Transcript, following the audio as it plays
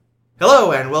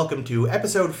Hello and welcome to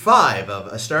episode 5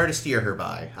 of A Star to Steer Her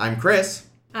By. I'm Chris.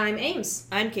 I'm Ames.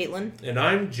 I'm Caitlin. And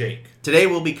I'm Jake. Today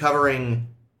we'll be covering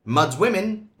Mud's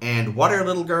Women and What Are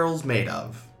Little Girls Made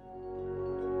Of?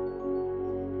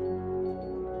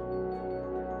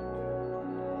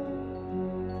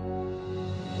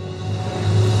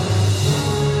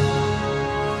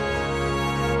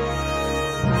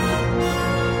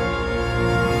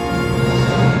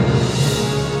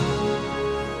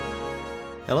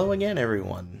 Hello again,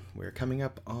 everyone. We're coming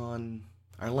up on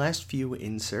our last few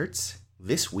inserts.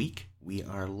 This week, we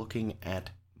are looking at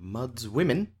Mud's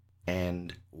Women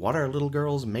and What Are Little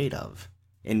Girls Made Of?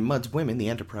 In Mud's Women, the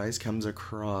Enterprise comes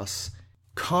across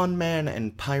conman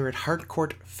and pirate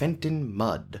Harcourt Fenton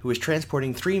Mudd, who is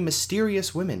transporting 3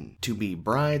 mysterious women to be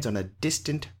brides on a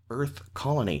distant Earth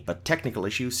colony. But technical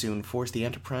issues soon force the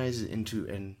Enterprise into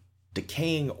an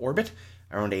decaying orbit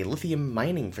around a lithium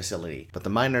mining facility, but the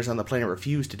miners on the planet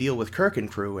refuse to deal with Kirk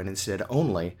and crew and instead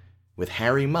only with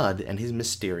Harry Mudd and his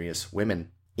mysterious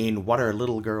women. In What Are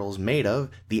Little Girls Made Of?,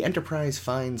 the Enterprise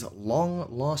finds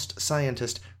long-lost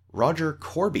scientist Roger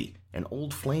Corby, an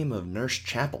old flame of Nurse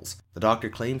Chapel's. The Doctor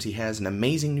claims he has an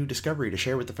amazing new discovery to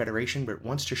share with the Federation, but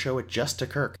wants to show it just to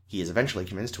Kirk. He is eventually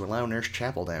convinced to allow Nurse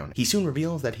Chapel down. He soon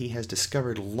reveals that he has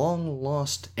discovered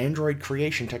long-lost android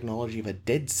creation technology of a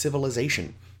dead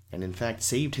civilization, and in fact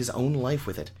saved his own life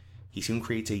with it. He soon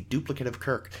creates a duplicate of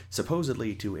Kirk,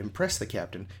 supposedly to impress the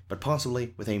captain, but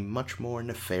possibly with a much more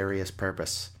nefarious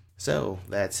purpose. So,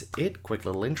 that's it. Quick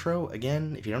little intro.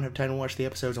 Again, if you don't have time to watch the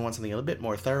episodes and want something a little bit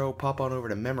more thorough, pop on over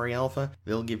to Memory Alpha.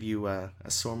 They'll give you a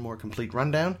more complete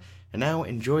rundown. And now,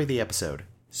 enjoy the episode.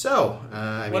 So,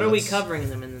 what are we covering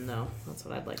them in, though? That's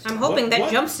what I'd like to know. I'm hoping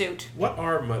that jumpsuit. What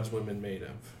are Mud's Women made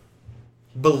of?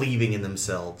 Believing in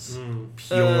themselves.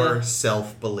 Pure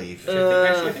self-belief.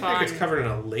 I think that gets covered in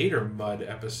a later Mud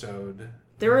episode.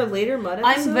 There are later Mud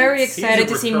episodes? I'm very excited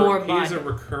to see more Mud. He's a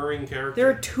recurring character. There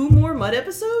are 2 more Mud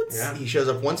episodes? Yeah. He shows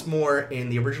up once more in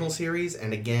the original series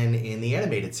and again in the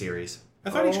animated series. I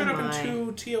thought he showed up in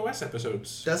 2 TOS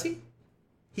episodes. Does he?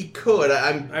 He could.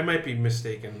 I might be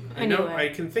mistaken.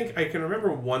 Anyway. I can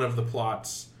remember one of the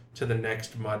plots to the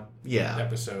next Mud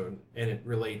episode, and it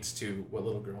relates to what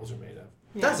little girls are made of.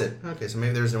 Yeah. Does it? Okay, so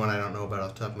maybe there's one I don't know about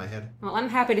off the top of my head. Well, I'm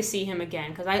happy to see him again,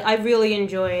 because I really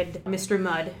enjoyed Mr.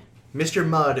 Mudd. Mr.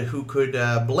 Mudd, who could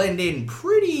blend in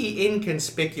pretty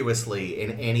inconspicuously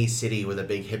in any city with a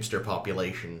big hipster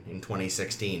population in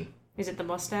 2016. Is it the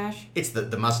mustache? It's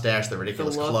the mustache, the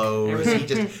ridiculous the look,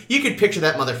 clothes. You could picture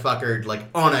that motherfucker like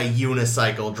on a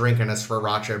unicycle drinking a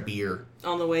Sriracha beer.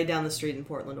 On the way down the street in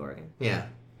Portland, Oregon. Yeah.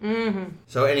 Mm-hmm.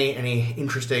 So any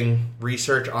interesting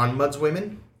research on Mud's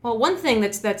Women? Well, one thing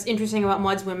that's interesting about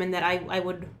Mud's Women that I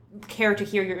would care to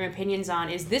hear your opinions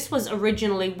on is this was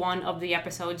originally one of the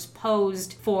episodes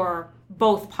posed for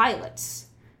both pilots.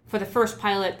 For the first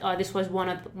pilot, this was one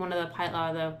of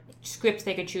the scripts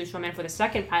they could choose from, and for the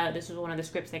second pilot, this was one of the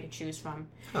scripts they could choose from.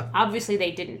 Huh. Obviously, they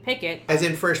didn't pick it. As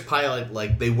in first pilot,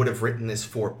 like they would have written this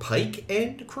for Pike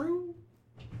and crew,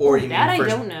 or you that mean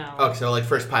first, I don't know. Oh, so like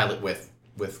first pilot with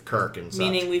Kirk and such.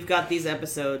 Meaning we've got these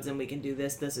episodes and we can do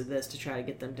this, this, or this to try to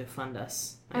get them to fund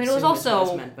us. I mean, it was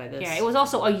also meant by this. Yeah, it was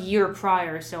also a year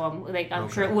prior, so I'm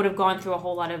sure it would have gone through a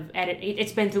whole lot of edit.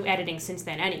 It's been through editing since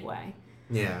then, anyway.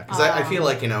 Yeah, because I feel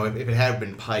like if it had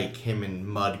been Pike, him and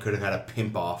Mudd could have had a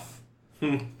pimp off.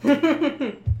 Pike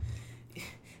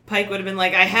would have been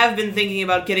like, I have been thinking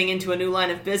about getting into a new line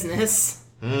of business.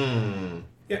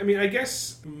 Yeah, I mean, I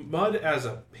guess Mudd as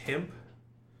a pimp.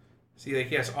 See,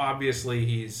 like, yes, obviously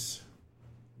he's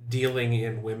dealing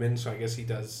in women, so I guess he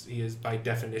is by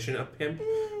definition a pimp.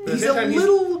 He's a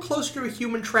little closer to a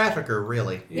human trafficker,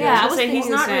 really. Yeah, I would say he's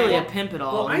not really a pimp at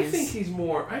all. Well, I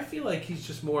feel like he's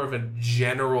just more of a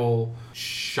general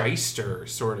shyster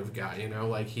sort of guy, you know?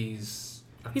 Like, he's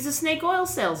a snake oil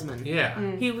salesman.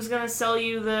 Yeah. He was going to sell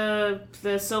you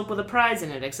the soap with a prize in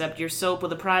it, except your soap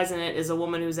with a prize in it is a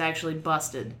woman who's actually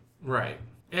busted. Right.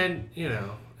 And, you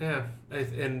know, yeah.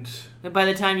 And by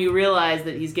the time you realize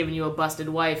that he's giving you a busted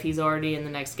wife, he's already in the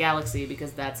next galaxy,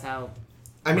 because that's how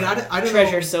I don't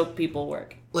treasure know. soap people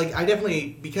work. Like, I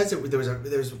definitely, because there was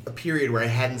a period where I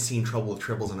hadn't seen Trouble with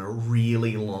Tribbles in a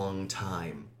really long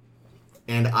time,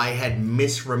 and I had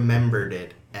misremembered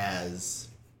it as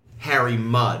Harry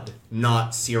Mudd,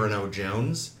 not Cyrano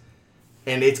Jones.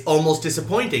 And it's almost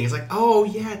disappointing. It's like, oh,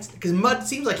 yeah, it's because Mudd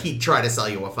seems like he'd try to sell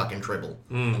you a fucking Tribble,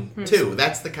 too.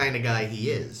 That's the kind of guy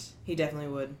he is. He definitely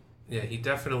would. Yeah, he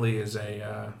definitely is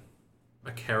a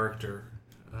character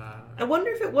I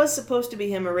wonder if it was supposed to be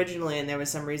him originally and there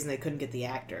was some reason they couldn't get the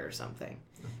actor or something.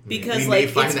 Because, like,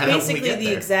 it's basically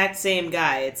the exact same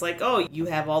guy. It's like, oh, you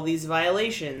have all these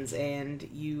violations, and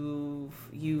you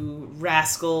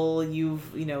rascal,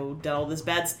 you've, done all this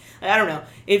bad I don't know.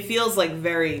 It feels like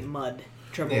very Mud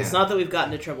Tribbles. Yeah. Not that we've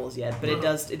gotten to Tribbles yet, but it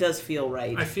does feel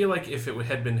right. I feel like if it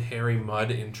had been Harry Mudd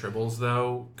in Tribbles,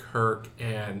 though, Kirk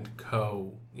and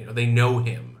Co., they know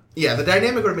him. Yeah, the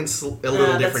dynamic would have been a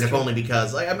little different if only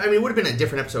because, it would have been a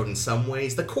different episode in some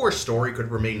ways. The core story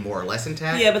could remain more or less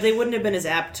intact. Yeah, but they wouldn't have been as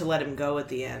apt to let him go at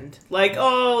the end. Like,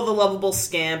 oh, the lovable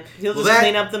scamp. He'll just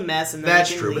clean up the mess and then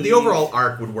that's true, but the overall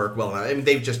arc would work well enough.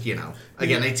 They've just,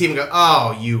 again, they'd see him go,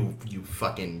 oh, you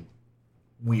fucking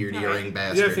weird earring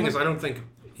bastard. The other thing is, I don't think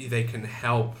they can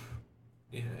help.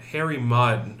 Harry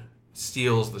Mudd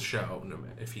steals the show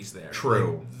if he's there.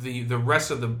 True. The rest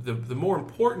of the more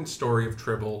important story of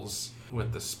Tribbles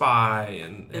with the spy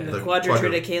and the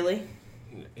Quadritriticale,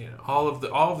 all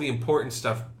of the important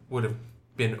stuff would have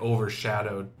been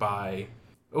overshadowed by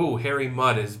Harry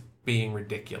Mudd is being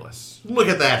ridiculous. Look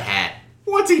at that hat.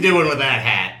 What's he doing with that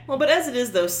hat? Well, but as it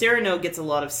is, though, Cyrano gets a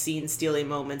lot of scene-stealing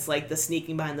moments, like the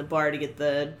sneaking behind the bar to get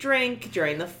the drink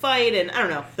during the fight, and, I don't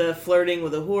know, the flirting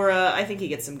with Uhura. I think he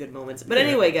gets some good moments. But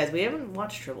anyway, guys, we haven't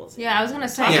watched Tribbles yet. Yeah, I was going to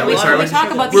say, we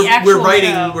talk about the actual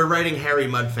show. We're writing Harry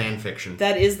Mudd fan fiction.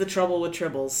 That is the trouble with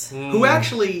Tribbles. Who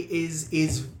actually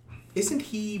isn't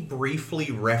he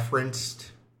briefly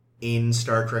referenced in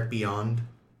Star Trek Beyond?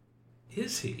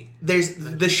 Is he? There's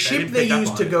the ship they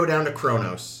used to go down to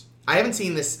Kronos. I haven't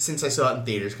seen this since I saw it in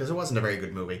theaters because it wasn't a very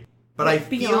good movie. But I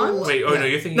Beyond? feel... Wait, no,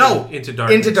 you're thinking Into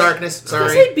Darkness. Into Darkness, sorry. I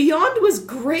was say Beyond was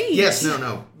great. Yes,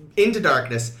 no. Into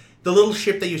Darkness. The little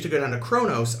ship they used to go down to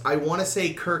Kronos, I want to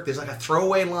say Kirk, there's like a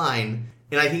throwaway line,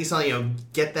 and I think he's telling,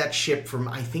 get that ship from,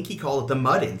 I think he called it the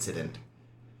Mud Incident.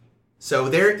 So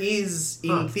there is,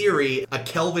 in theory, a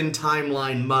Kelvin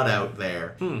timeline Mud out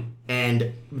there.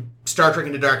 And Star Trek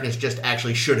Into Darkness just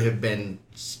actually should have been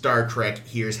Star Trek,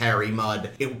 Here's Harry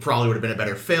Mudd. It probably would have been a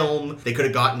better film. They could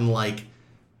have gotten, the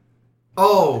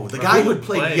guy who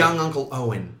played young Uncle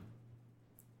Owen.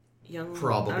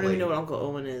 Probably. I don't even know what Uncle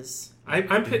Owen is. I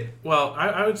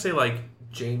would say,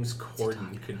 James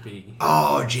Corden could be...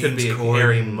 Oh, James Corden.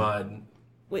 Harry Mudd.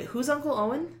 Wait, who's Uncle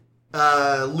Owen?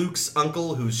 Luke's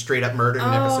uncle, who's straight up murdered in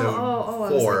episode 4. I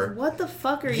was like, what the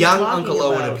fuck are you Young talking Uncle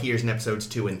about? Owen appears in episodes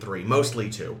 2 and 3, mostly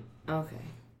 2. Okay.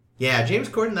 Yeah, James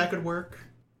Corden, that could work.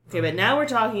 Okay, but now we're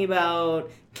talking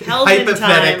about Kelvin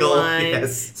hypothetical, timeline.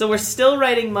 yes. So we're still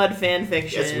writing Mud fan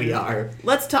fiction. Yes, we are.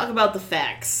 Let's talk about the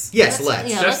facts. Yes, let's.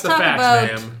 Yeah, Just let's the talk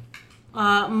facts, about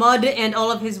ma'am. Mudd and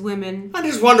all of his women. And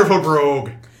his wonderful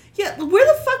brogue. Yeah, where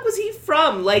the fuck was he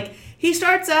from? He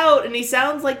starts out and he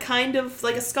sounds kind of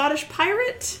like a Scottish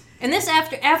pirate. And this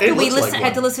after we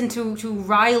had to listen to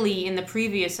Riley in the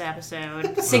previous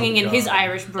episode singing in his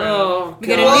Irish brogue. We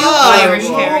get a new Irish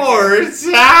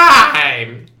character. More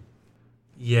time.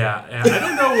 Yeah, I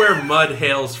don't know where Mudd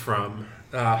hails from.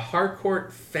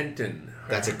 Harcourt Fenton.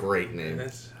 That's a great name.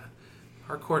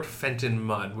 Harcourt Fenton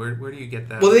Mudd. Where do you get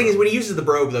that? Well, the thing is, when he uses the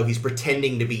brogue, though, he's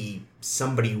pretending to be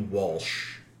somebody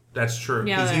Walsh. That's true.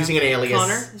 Yeah, he's using an alias.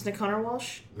 Connor? Isn't it Connor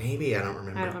Walsh? Maybe, I don't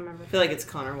remember. I feel like it's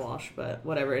Connor Walsh, but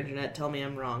whatever, internet, tell me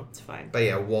I'm wrong. It's fine. But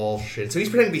yeah, Walsh. So he's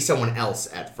pretending to be someone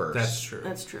else at first.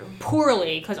 That's true.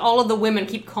 Poorly, because all of the women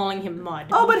keep calling him Mudd.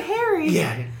 Oh, but Harry!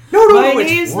 Yeah. No,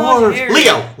 it's not Harry.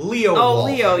 Leo Oh,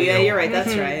 Walsh. Leo, yeah, you're right,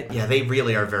 that's right. Yeah, they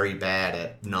really are very bad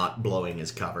at not blowing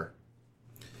his cover.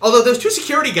 Although those two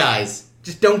security guys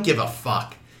just don't give a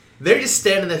fuck. They're just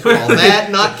standing there for all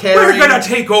that, not caring. We're gonna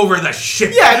take over the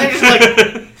ship. Yeah, and they're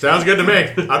just like, sounds good to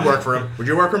me. I'd work for him. Would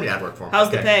you work for him? Yeah, I'd work for him.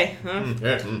 How's the pay? Huh?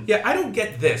 Yeah, I don't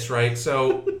get this, right?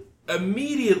 So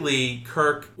immediately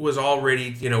Kirk was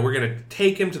already, we're going to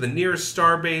take him to the nearest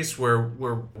starbase where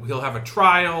he'll have a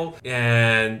trial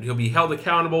and he'll be held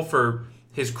accountable for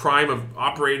his crime of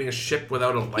operating a ship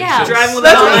without a license. Yeah, driving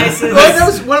without a license. That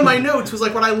was one of my notes. Was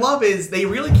what I love is they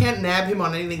really can't nab him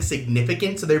on anything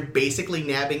significant, so they're basically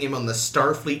nabbing him on the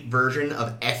Starfleet version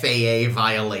of FAA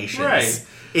violations. Right.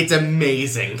 It's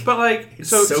amazing. But it's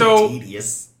so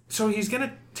tedious. So he's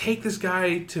gonna take this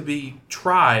guy to be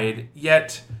tried,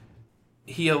 yet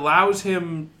he allows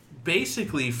him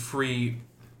basically free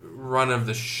run of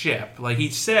the ship. He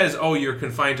says, "Oh, you're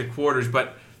confined to quarters,"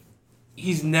 but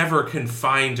he's never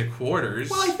confined to quarters.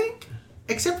 Well, I think,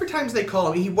 except for times they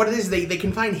call him, they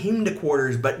confine him to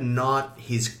quarters, but not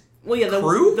his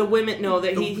crew? The women, no,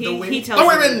 that he tells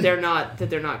them that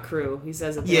they're not crew. He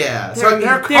says that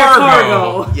they're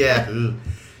cargo. Yeah.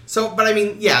 So, but I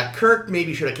mean, yeah, Kirk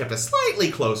maybe should have kept a slightly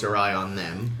closer eye on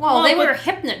them. Well, they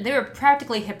were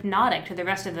practically hypnotic to the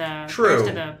rest of the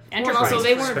Enterprise. Well, also,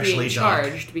 they weren't being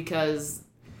charged because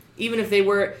even if they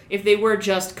were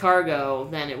just cargo,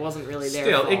 then it wasn't really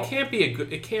their fault. Still,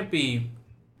 it can't be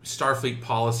Starfleet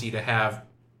policy to have,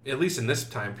 at least in this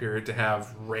time period, to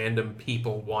have random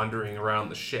people wandering around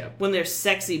the ship. When they're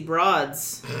sexy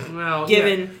broads. Well,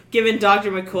 given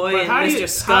Dr. McCoy and Mr.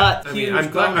 Scott.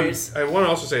 I want to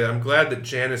also say that I'm glad that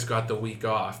Janice got the week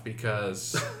off,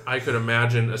 because I could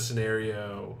imagine a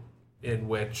scenario in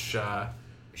which...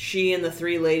 she and the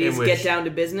three ladies get down to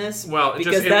business. Well,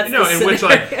 because that's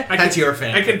your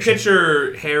fan. I can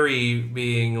picture Harry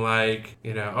being like,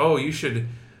 oh, you should.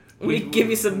 We give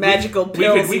you some magical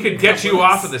pills. We could get you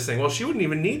off of this thing. Well, she wouldn't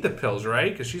even need the pills,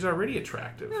 right? Because she's already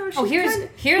attractive. No,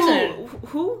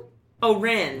 who? Oh,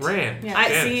 Rand. Yeah,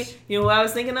 I see. You know what I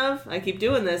was thinking of? I keep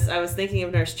doing this. I was thinking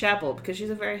of Nurse Chapel because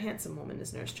she's a very handsome woman.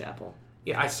 Is Nurse Chapel?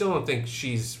 Yeah, I still don't think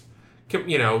she's.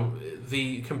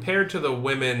 Compared to the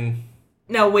women.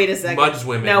 Now, wait a second. Mud's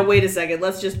women. Now, wait a second.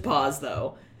 Let's just pause,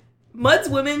 though. Mud's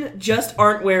women just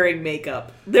aren't wearing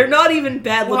makeup. They're not even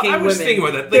bad-looking women. I was thinking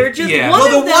about that. They're just the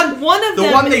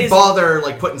one they bother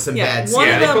putting some bad. One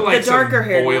of them, put, the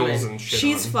darker-haired woman, and shit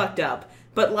she's on. fucked up.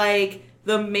 But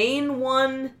the main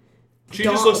one, she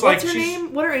just looks like what's her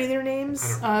name? What are either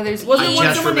names? There's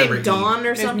wasn't someone named Dawn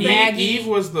or something? Eve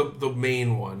was the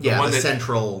main one. Yeah, the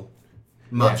central.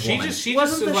 Mud woman. She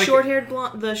wasn't the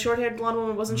short-haired blonde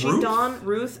woman. Wasn't she Ruth? Dawn?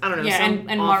 Ruth? I don't know. Yeah, some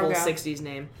and awful Margo. 60s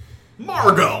name.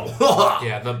 Margo.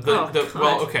 Yeah,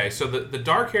 so the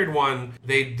dark-haired one,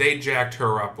 they jacked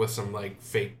her up with some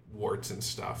fake warts and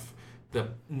stuff. The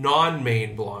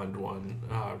non-main blonde one,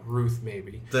 Ruth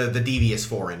maybe. The devious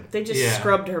foreign. They just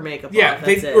scrubbed her makeup off.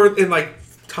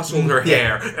 Tousled her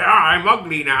hair. I'm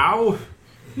ugly now.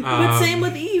 But same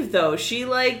with Eve, though. She,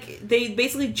 they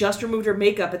basically just removed her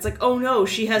makeup. It's oh no,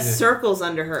 she has circles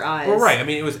under her eyes. Well, right. I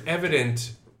mean, it was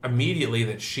evident immediately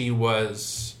that she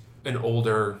was an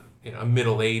older, a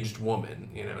middle-aged woman.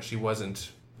 She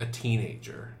wasn't a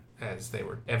teenager, as they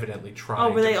were evidently trying to.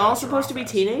 Oh, were they all supposed to be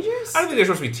teenagers? I don't think they're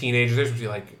supposed to be teenagers. They're supposed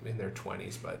to be, in their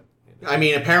 20s, but... I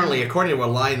mean, apparently, according to a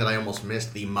line that I almost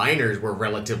missed, the miners were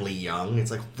relatively young.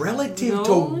 It's relative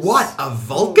to what? A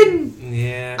Vulcan?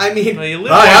 Yeah. I mean,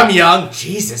 I'm young.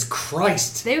 Jesus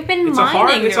Christ. They've been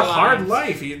mining It's a hard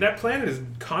life. That planet is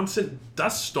constant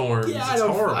dust storms. Yeah, it's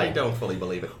horrible. I don't fully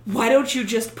believe it. Why don't you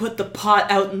just put the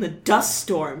pot out in the dust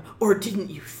storm? Or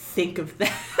didn't you think of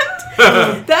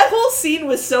that? That whole scene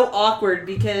was so awkward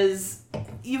because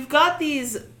you've got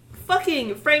these...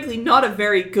 fucking, frankly, not a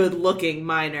very good-looking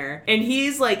miner. And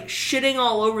he's, shitting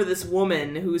all over this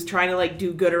woman who's trying to,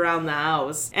 do good around the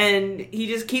house. And he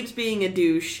just keeps being a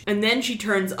douche. And then she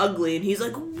turns ugly, and he's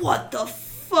like, what the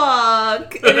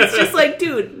fuck? And it's just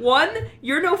dude, one,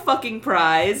 you're no fucking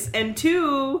prize. And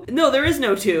two, no, there is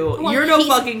no two. Well, you're no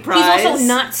fucking prize. He's also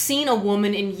not seen a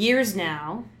woman in years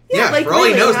now. Yeah, for all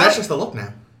he knows, that's just the look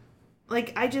now.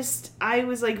 I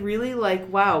was really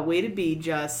wow, way to be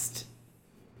just...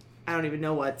 I don't even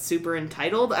know what, super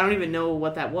entitled? I don't even know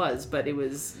what that was, but it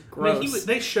was gross. I mean,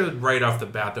 they showed right off the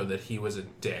bat, though, that he was a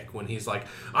dick when he's like,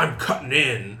 I'm cutting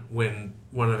in, when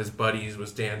one of his buddies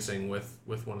was dancing with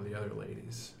one of the other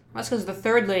ladies. That's because the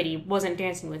third lady wasn't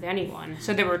dancing with anyone,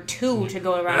 so there were two to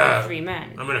go around with three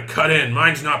men. I'm going to cut in.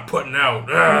 Mine's not putting out.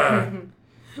 Why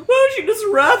don't you just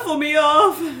raffle me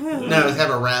off? No, let's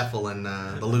have a raffle and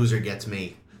the loser gets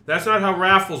me. That's not how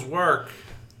raffles work.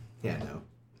 Yeah, no.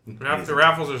 After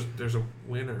raffles, there's a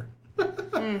winner.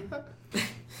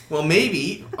 Well,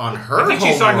 maybe on her. I think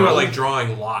she's talking about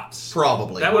drawing lots.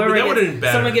 Probably that would have been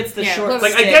better. Someone gets the short.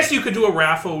 I guess you could do a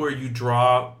raffle where you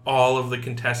draw all of the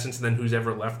contestants and then who's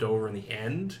ever left over in the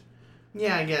end.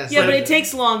 Yeah, I guess. Yeah, but it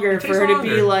takes longer for her to be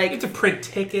You have to print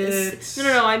tickets.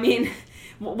 No. I mean,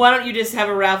 why don't you just have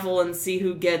a raffle and see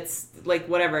who gets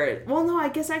whatever? Well, no, I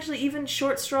guess actually even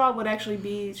short straw would actually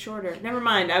be shorter. Never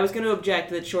mind. I was going to object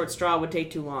that short straw would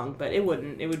take too long, but it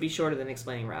wouldn't. It would be shorter than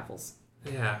explaining raffles.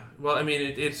 Yeah. Well, I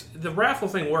mean, it's the raffle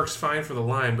thing works fine for the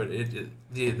line, but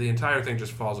the entire thing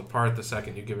just falls apart the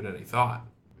second you give it any thought.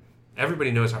 Everybody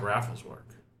knows how raffles work.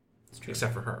 It's true.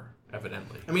 Except for her,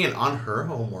 evidently. I mean, on her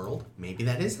home world, maybe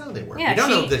that is how they work. Yeah, we don't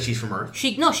know that she's from Earth.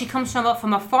 She comes from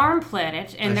a farm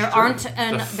planet, and there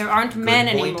aren't men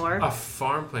anymore. A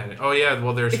farm planet. Oh yeah,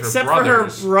 well there's except her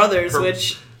brothers. for her brothers,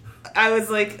 which I was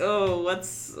like, oh,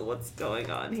 what's going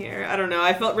on here? I don't know.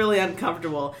 I felt really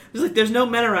uncomfortable. It was like, there's no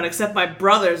men around except my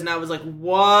brothers, and I was like,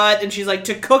 what? And she's like,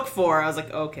 to cook for. I was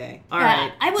like, okay, all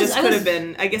right. This could have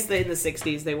been. I guess in the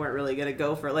 '60s they weren't really gonna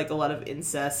go for like a lot of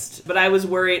incest, but I was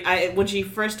worried. When she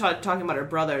first talking about her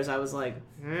brothers, I was like,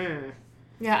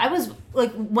 Yeah, I was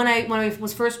like when I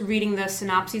was first reading the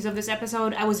synopses of this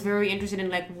episode, I was very interested in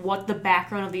like what the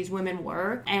background of these women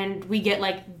were, and we get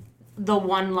like the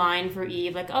one line for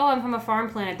Eve, like, oh, I'm from a farm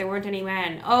planet, there weren't any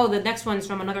men. Oh, the next one's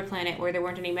from another planet where there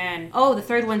weren't any men. Oh, the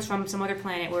third one's from some other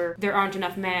planet where there aren't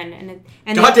enough men.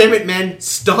 And God damn it, men!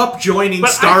 Stop joining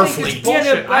Starfleet.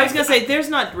 I was gonna say there's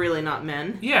not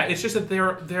men. Yeah, it's just that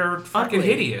they're fucking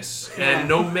hideous, and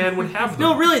no man would have them.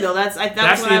 No, really though, that's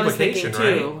what I was thinking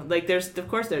too. Right? Like, of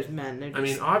course there's men. I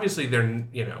mean, obviously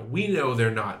we know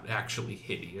they're not actually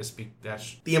hideous.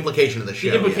 That's the implication of the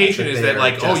show. The implication is that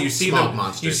like, oh, you see them,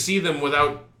 monsters. you see them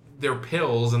without their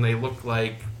pills, and they look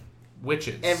like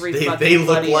witches. They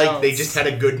look like they just had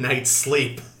a good night's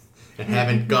sleep and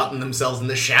haven't gotten themselves in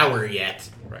the shower yet.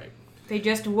 Right. They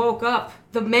just woke up.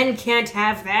 The men can't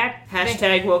have that.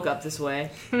 Hashtag woke up this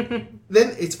way.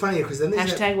 Then it's funny because then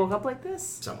there's hashtag woke up like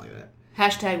this. Something like that.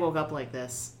 Hashtag woke up like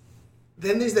this.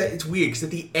 Then there's that. It's weird because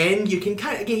at the end you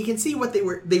can see what they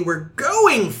were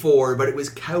going for, but it was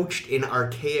couched in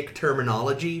archaic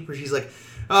terminology. Where she's like,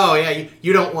 "Oh yeah,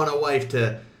 you don't want a wife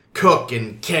to cook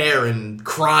and care and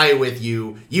cry with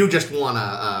you. You just want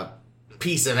a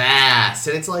piece of ass."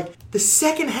 And it's like the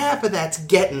second half of that's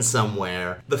getting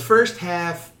somewhere. The first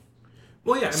half,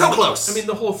 well, yeah, close. I mean,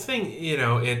 the whole thing,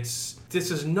 this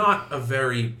is not a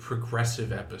very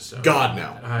progressive episode. God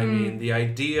no. I mean, the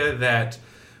idea that,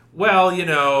 well,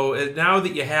 now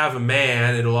that you have a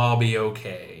man, it'll all be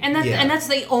okay. And that's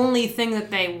the only thing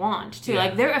that they want, too. Yeah.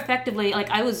 Like, they're effectively, like,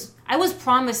 I was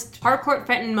promised Harcourt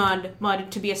Fenton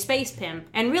Mudd to be a space pimp,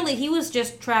 and really he was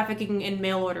just trafficking in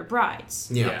mail-order brides.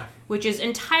 Yeah. Which is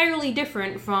entirely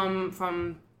different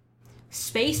from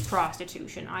space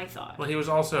prostitution, I thought. Well, he was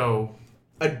also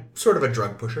a sort of a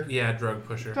drug pusher. Yeah, drug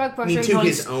pusher. Drug pusher. I mean, to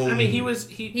his own. I mean,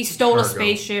 he stole a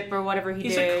spaceship or whatever he did.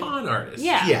 He's a con artist.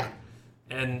 Yeah. Yeah.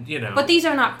 And, But these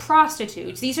are not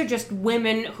prostitutes. These are just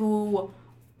women who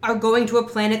are going to a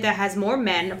planet that has more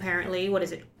men, apparently. What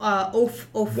is it?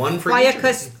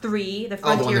 Ophiuchus 3, the frontier planet.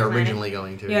 The one they're originally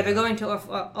going to. Yeah, they're going to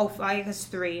Ophiuchus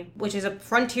 3, which is a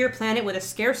frontier planet with a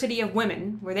scarcity of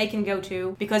women where they can go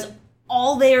to because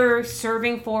all they're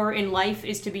serving for in life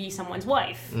is to be someone's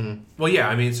wife. Mm-hmm. Well, yeah,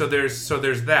 I mean, so there's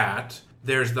that.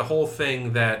 There's the whole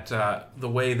thing that the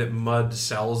way that Mudd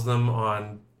sells them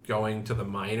on going to the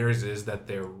miners is that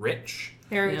they're rich.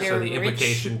 They're so the rich.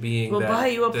 Implication being we'll buy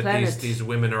you a planet. These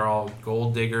women are all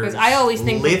gold diggers. Because I always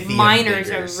think that miners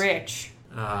diggers. are rich.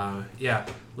 Yeah,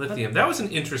 lithium. That was an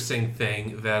interesting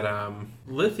thing. That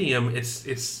lithium.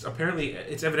 It's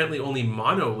evidently only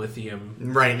monolithium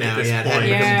right now. At this Yeah, point.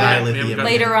 it had to become dilithium.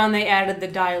 Later on, they added the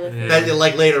dilithium. Yeah.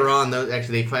 Like later on, though,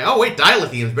 actually they find, oh wait,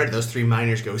 dilithium's better. Those three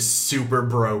miners go super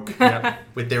broke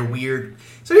with their weird.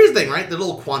 So here's the thing, right? The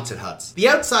little Quonset huts. The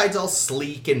outside's all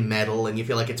sleek and metal, and you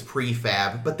feel like it's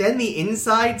prefab. But then the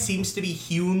inside seems to be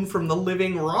hewn from the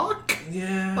living rock.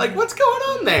 Yeah. Like, what's going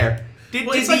on there? Did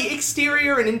the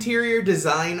exterior and interior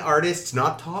design artists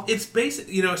not talk? It's basic,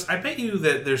 I bet you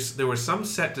that there was some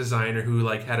set designer who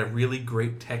had a really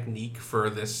great technique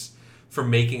for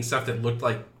making stuff that looked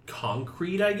like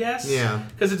concrete, I guess. Yeah.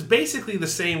 Because it's basically the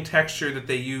same texture that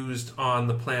they used on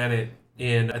the planet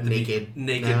at the naked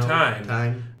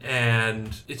time.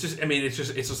 And it's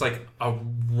just like a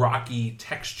rocky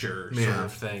texture sort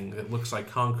of thing that looks like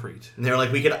concrete. And they're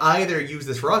like, we could either use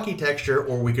this rocky texture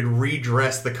or we could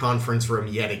redress the conference room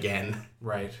yet again.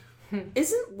 Right.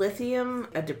 Isn't lithium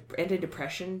an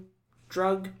antidepressant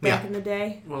drug back in the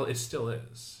day? Well, it still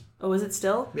is. Oh, is it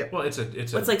still? Yeah. Well, it's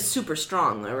like super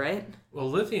strong though, right? Well,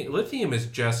 lithium is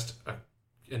just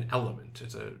an element.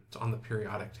 It's on the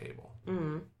periodic table.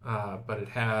 Mm-hmm. But it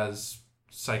has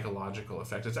psychological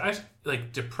effects. It's actually,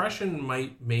 like, depression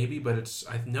maybe, but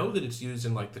I know that it's used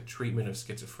in the treatment of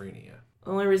schizophrenia.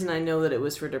 The only reason I know that it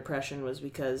was for depression was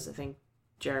because I think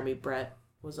Jeremy Brett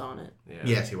was on it. Yeah.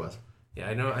 Yes, he was. Yeah,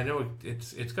 I know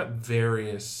it's got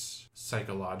various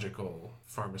psychological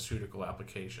pharmaceutical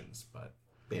applications, but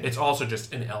it's also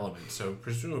just an element, so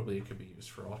presumably it could be used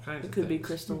for all kinds of things. It could be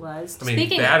crystallized. I mean,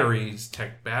 batteries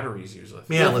use lithium.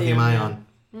 Yeah, lithium ion.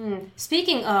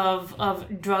 Speaking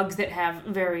of drugs that have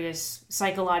various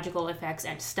psychological effects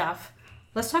and stuff,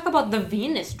 let's talk about the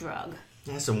Venus drug.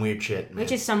 That's some weird shit, man.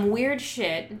 Which is some weird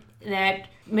shit that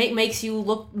makes you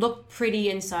look pretty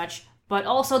and such, But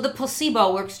also the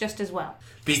placebo works just as well.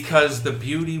 Because the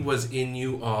beauty was in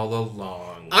you all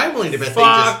along. I'm willing to bet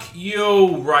Fuck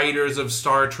you, writers of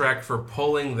Star Trek, for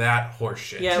pulling that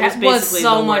horseshit. Yeah, That was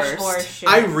so much horseshit.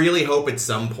 I really hope at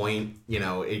some point,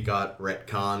 it got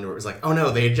retconned, or it was like, oh no,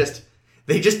 they just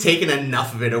taken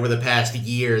enough of it over the past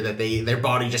year that their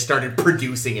body just started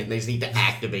producing it, and they just need to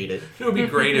activate it. It would be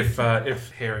great if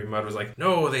Harry Mudd was like,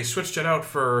 no, they switched it out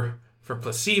for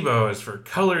placebos, for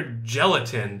colored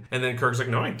gelatin. And then Kirk's like,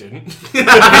 no, I didn't.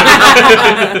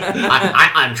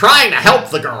 I'm trying to help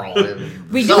the girl.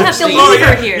 We do have to leave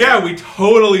her here. Yeah, we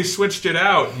totally switched it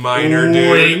out, minor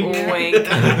dude. Wink.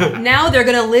 Now they're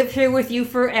going to live here with you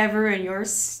forever, and you're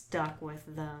stuck with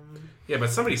them. Yeah,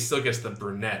 but somebody still gets the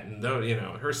brunette, and though,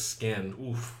 her skin,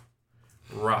 oof.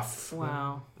 Rough.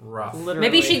 Wow. Rough. Literally.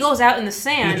 Maybe she goes out in the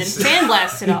sand and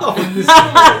sandblasts it off.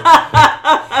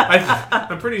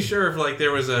 I'm pretty sure if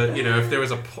there was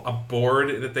a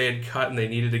board that they had cut and they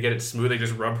needed to get it smooth, they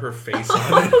just rub her face on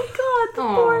it. Oh God, the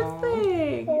poor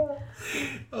thing.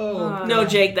 Oh. No,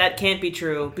 Jake, that can't be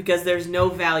true because there's no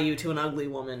value to an ugly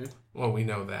woman. Well, we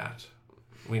know that.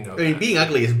 I mean, being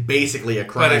ugly is basically a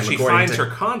crime. But if she finds her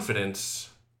confidence,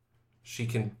 she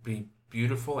can be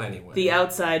beautiful anyway. The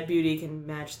outside beauty can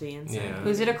match the inside. Yeah.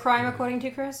 Is it a crime according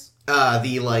to Chris?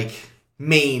 The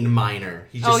main minor.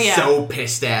 He's just so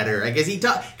pissed at her. I guess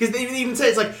because they even say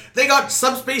it's like they got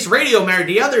subspace radio married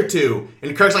the other two,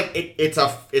 and Kirk's like it's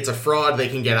a fraud. They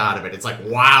can get out of it. It's like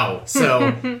wow.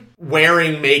 So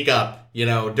wearing makeup,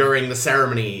 during the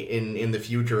ceremony in the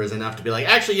future is enough to be like,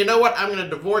 actually, you know what? I'm going to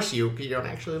divorce you because you don't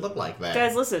actually look like that.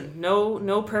 Guys, listen.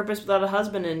 No purpose without a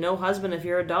husband, and no husband if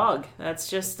you're a dog. That's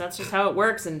just how it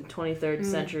works in 23rd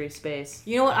century space.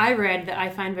 You know what I read that I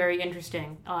find very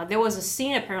interesting? There was a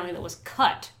scene apparently that was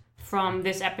cut from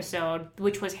this episode,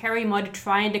 which was Harry Mudd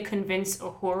trying to convince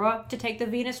Uhura to take the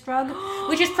Venus drug,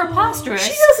 which is preposterous.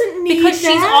 She doesn't need because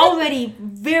that. she's already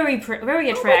very attractive.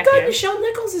 Oh my God, Nichelle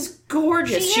Nichols is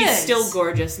gorgeous. She's is. still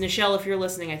gorgeous. Nichelle, if you're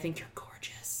listening, I think you're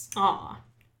gorgeous. Aw.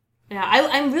 Yeah,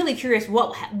 I'm really curious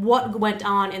what went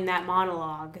on in that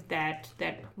monologue that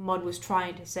Mudd was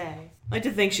trying to say. I like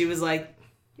to think she was like,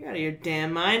 you're out of your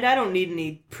damn mind. I don't need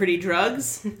any pretty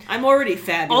drugs. I'm already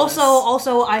fabulous.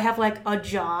 Also, I have a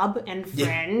job and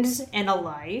friends and a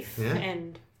life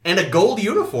and a gold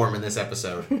uniform in this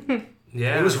episode.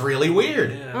 Yeah, it was really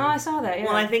weird. Yeah. Oh, I saw that. Yeah.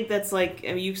 Well, I think that's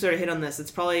you sort of hit on this.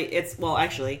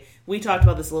 Actually, we talked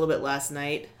about this a little bit last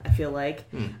night. I feel like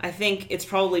I think it's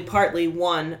probably partly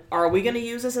one: are we going to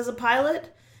use this as a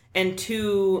pilot? And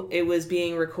two, it was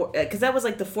being recorded because that was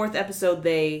the fourth episode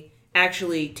they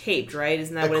actually taped, right?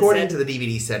 Isn't that according what it said? to the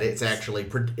DVD set? It's actually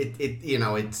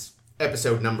it's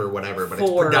episode number whatever, but 4.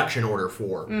 It's production order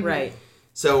 4, right?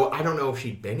 So I don't know if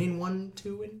she'd been in 1,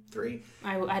 2, and 3.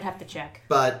 I'd have to check,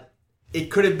 but it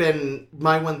could have been.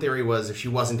 My one theory was if she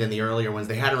wasn't in the earlier ones,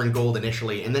 they had her in gold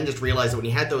initially, and then just realized that when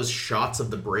you had those shots of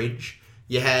the bridge,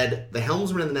 you had the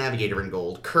helmsman and the navigator in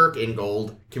gold, Kirk in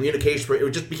gold, communications.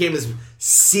 It just became this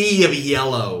sea of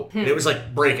yellow, and it was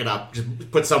like break it up,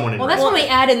 just put someone in. Well, that's when they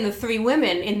add in the 3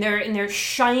 women in their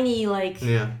shiny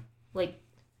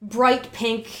bright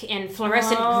pink and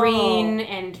fluorescent green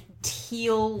and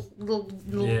teal.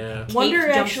 Wonder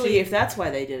actually if that's why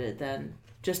they did it then.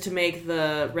 Just to make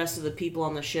the rest of the people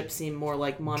on the ship seem more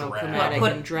monochromatic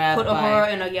and drab. Put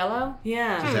Uhura in a yellow?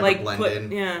 Yeah. Blend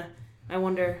in. Yeah. I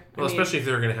wonder. Well, especially if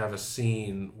they're going to have a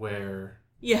scene where...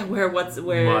 Yeah, where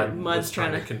Mudd's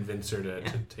trying to convince her to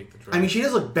take the drug. I mean, she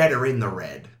does look better in the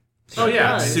red. So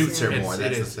it suits her more.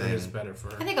 That's the thing. It is better for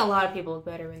her. I think a lot of people look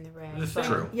better in the red.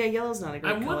 True. Yeah, yellow's not a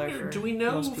great color for do we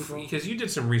know, most people. because you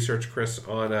did some research, Chris,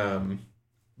 on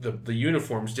the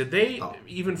uniforms. Did they,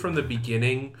 even from the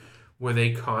beginning... Were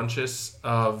they conscious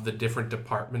of the different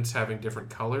departments having different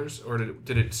colors, or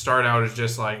did it start out as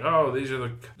just these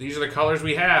are the colors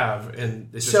we have,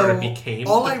 and it just sort of became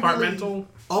departmental?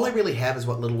 All I really have is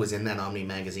what little was in that Omni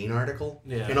magazine article,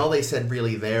 and all they said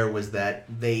really there was that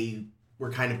they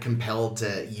were kind of compelled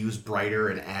to use brighter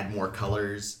and add more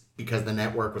colors because the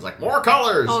network was like, more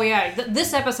colors! Oh, yeah.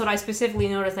 This episode, I specifically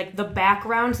noticed, the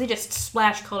backgrounds, they just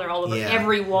splash color all over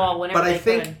every wall whenever they could.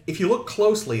 But I think, if you look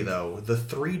closely, though, the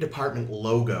 3 department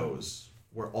logos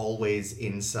were always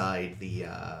inside the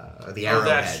arrowheads. Oh,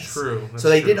 that's true.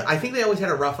 I think they always had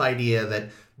a rough idea that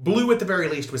blue, at the very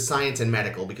least, was science and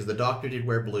medical, because the doctor did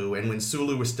wear blue, and when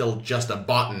Sulu was still just a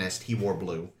botanist, he wore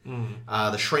blue.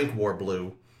 The shrink wore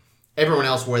blue. Everyone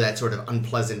else wore that sort of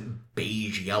unpleasant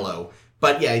beige yellow.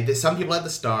 But yeah, some people had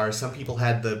the stars, some people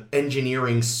had the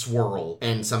engineering swirl,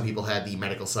 and some people had the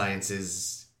medical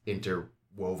sciences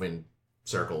interwoven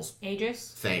circles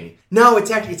Aegis thing. No,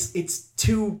 it's actually it's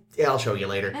two. Yeah, I'll show you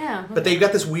later. Yeah, okay. But they've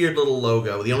got this weird little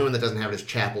logo. The only one that doesn't have it is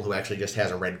Chapel, who actually just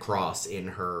has a red cross in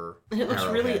her. It looks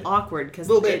arrowhead. really awkward because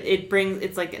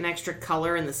it's like an extra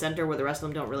color in the center where the rest of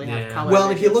them don't really have color. Well,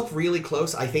 if you look really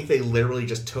close, I think they literally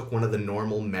just took one of the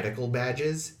normal medical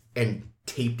badges and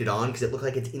taped it on because it looked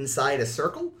like it's inside a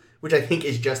circle, which I think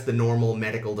is just the normal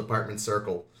medical department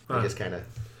circle. I just kind of.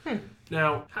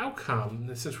 Now, how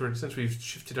come, since we've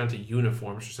shifted onto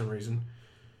uniforms for some reason,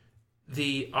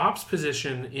 the ops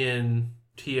position in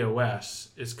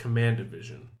TOS is Command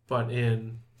Division, but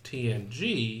in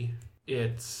TNG,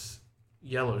 it's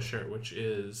Yellow Shirt, which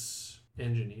is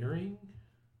engineering,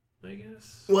 I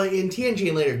guess? Well, in TNG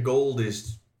and later, Gold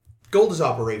is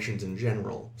operations in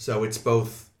general, so it's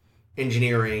both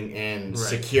engineering and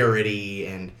security,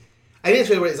 and I think that's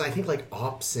really what it is. I think like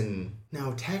ops and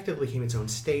tactically became its own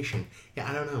station. Yeah,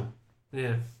 I don't know.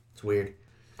 Yeah, it's weird.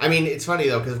 I mean, it's funny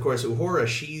though because of course Uhura,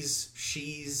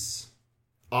 she's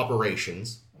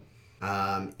operations.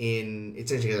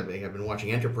 It's interesting. I've been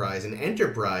watching Enterprise, and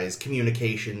Enterprise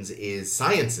communications is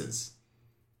sciences.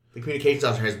 The communications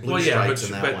officer has blue stripes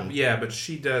in that one. Yeah, but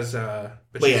she does.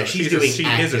 She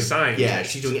is a scientist. Yeah,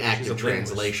 she's doing active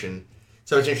translation.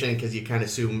 So it's interesting because you kind of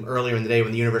assume earlier in the day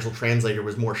when the universal translator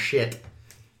was more shit.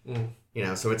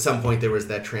 So at some point there was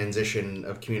that transition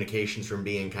of communications from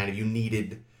being kind of you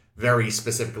needed very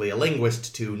specifically a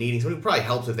linguist to needing someone who probably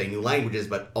helps if they knew languages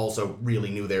but also really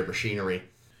knew their machinery.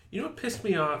 You know what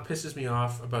pisses me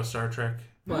off about Star Trek?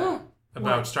 What?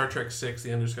 About Star Trek VI,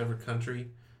 The Undiscovered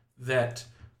Country? That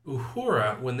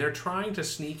Uhura, when they're trying to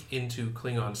sneak into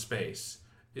Klingon space,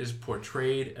 is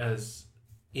portrayed as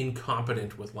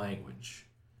incompetent with language.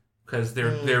 Because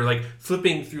they're like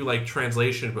flipping through like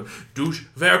translation, but douche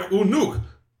werk unuk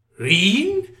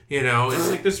rien, it's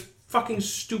like this fucking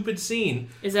stupid scene.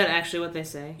 Is that actually what they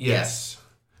say? Yes.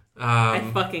 I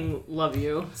fucking love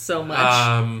you so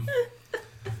much.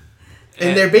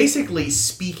 And they're basically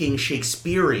speaking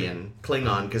Shakespearean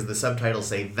Klingon because the subtitles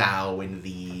say thou in the.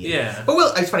 Yeah.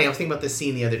 But it's funny. I was thinking about this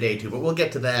scene the other day too, but we'll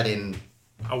get to that in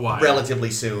a while,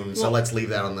 relatively soon. So let's leave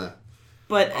that on the.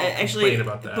 But I'll actually,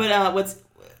 about that. But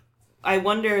I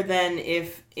wonder then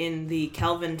if in the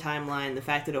Kelvin timeline, the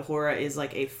fact that Uhura is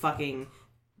like a fucking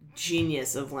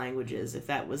genius of languages, if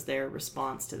that was their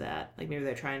response to that, like maybe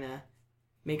they're trying to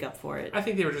make up for it. I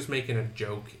think they were just making a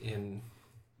joke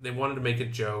They wanted to make a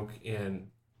joke in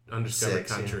Undiscovered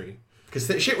Country. Because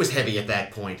the shit was heavy at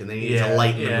that point, and they needed to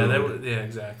lighten the mood.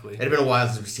 Exactly. It had been a while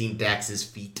since we've seen Dax's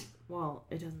feet. Well,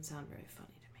 it doesn't sound very funny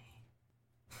to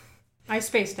me. I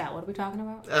spaced out. What are we talking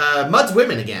about? Mud's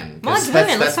women again. Mud's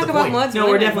women. Let's talk about Mud's women.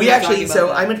 No, we're definitely talking about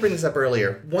that. I meant to bring this up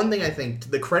earlier. One thing I think,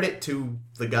 the credit to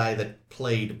the guy that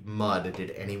played Mud,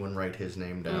 did anyone write his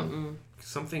name down?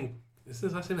 Something, is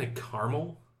his last name like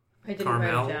Carmel? I didn't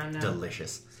write it down, no.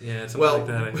 Delicious. Yeah, something like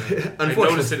that, I think. I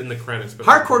noticed it in the credits. But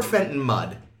Harcourt Fenton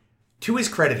Mudd, to his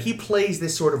credit, he plays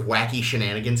this sort of wacky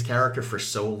shenanigans character for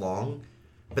so long,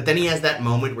 but then he has that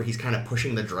moment where he's kind of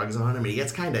pushing the drugs on him, and he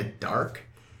gets kind of dark,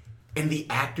 and the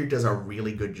actor does a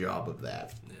really good job of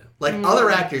that. Yeah. Like, other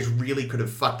actors really could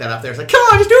have fucked that up there. It's like, come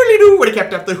on, just doodly-doo, would have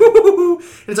kept up the hoo-hoo-hoo.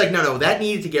 And it's like, no, that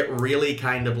needed to get really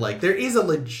kind of like, there is a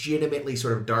legitimately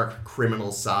sort of dark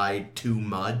criminal side to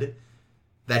Mudd,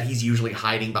 that he's usually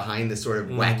hiding behind this sort of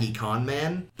wacky con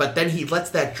man. But then he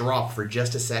lets that drop for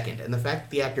just a second. And the fact that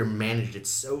the actor managed it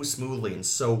so smoothly and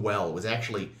so well was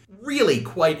actually really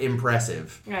quite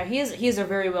impressive. Yeah, he is a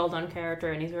very well done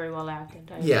character, and he's very well acted.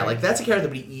 Like that's a character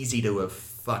that would be easy to have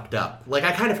fucked up. Like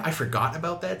I forgot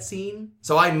about that scene.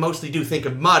 So I mostly do think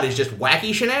of Mudd as just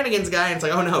wacky shenanigans guy. And it's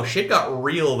like, oh no, shit got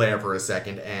real there for a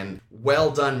second. And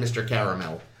well done, Mr.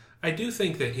 Caramel. I do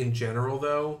think that in general,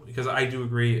 though, because I do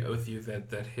agree with you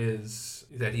that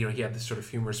he had this sort of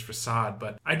humorous facade,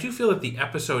 but I do feel that the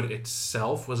episode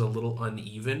itself was a little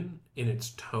uneven in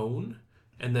its tone,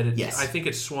 and that I think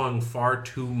it swung far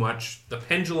too much the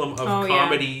pendulum of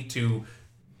comedy to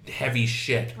heavy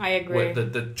shit. I agree.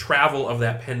 The travel of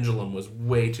that pendulum was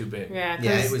way too big. Yeah,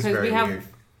 it was very weird.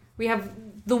 We have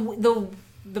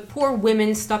the poor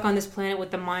women stuck on this planet with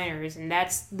the miners, and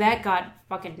that got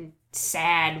fucking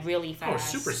sad really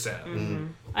fast. Oh, super sad. Mm-hmm.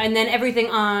 And then everything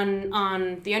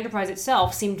on the Enterprise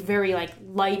itself seemed very like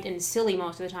light and silly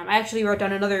most of the time. I actually wrote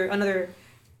down another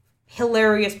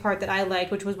hilarious part that I liked,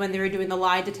 which was when they were doing the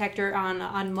lie detector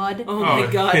on Mudd. Oh my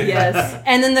god, yes.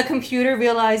 And then the computer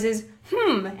realizes,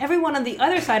 everyone on the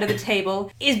other side of the table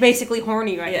is basically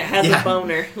horny right now. Has a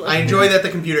boner. I enjoy that the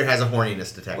computer has a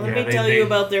horniness detector. Let me tell you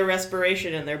about their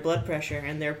respiration and their blood pressure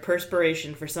and their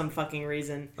perspiration for some fucking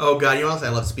reason. Oh god, you know what else I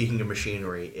love, speaking of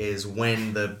machinery, is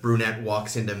when the brunette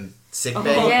walks into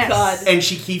sickbay. Oh, Yes. God. And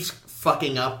she keeps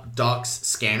fucking up Doc's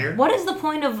scanner. What is the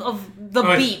point of the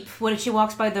beep when she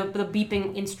walks by the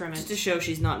beeping instrument? Just to show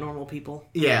she's not normal people.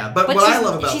 Yeah, but what I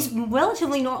love about... She's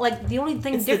relatively normal. Like, the only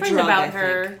thing It's the different drug, about I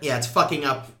her... think. Yeah, it's fucking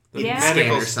up the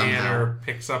medical scanner somehow. scanner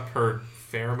picks up her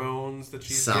pheromones that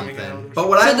she's giving out. But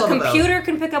what I love So the about... computer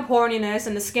can pick up horniness,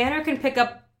 and the scanner can pick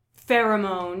up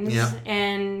pheromones, Yeah.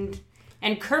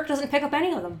 and Kirk doesn't pick up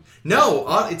any of them. No,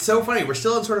 it's so funny. We're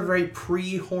still in sort of very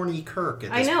pre-horny Kirk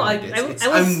at this I know, point. I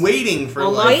was I'm waiting for...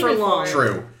 not for long.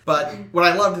 True. But what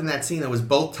I loved in that scene, though, was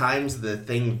both times the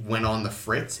thing went on the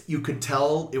fritz, you could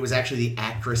tell it was actually the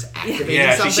actress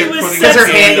activating something. She was because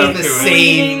her hand in the same...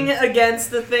 leaning against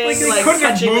the thing, They couldn't have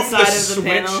touching the moved side the of the switch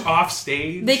panel. off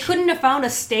stage. They couldn't have found a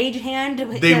stagehand to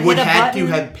They hit would a have button.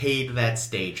 to have paid that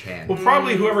stagehand. Well,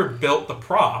 probably whoever built the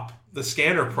prop, the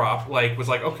scanner prop, was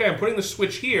like, okay, I'm putting the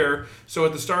switch here, so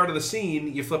at the start of the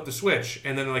scene, you flip the switch.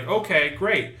 And then they're like, okay,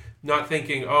 great. Not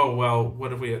thinking, oh, well,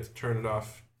 what if we had to turn it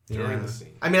off during the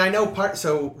scene? I mean, I know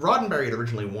so Roddenberry had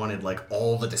originally wanted,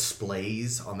 all the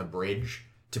displays on the bridge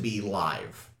to be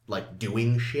live.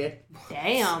 Doing shit.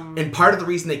 Damn. And part of the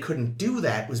reason they couldn't do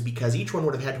that was because each one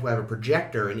would have had to have a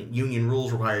projector, and union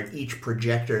rules required each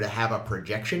projector to have a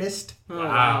projectionist.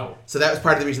 Wow. So that was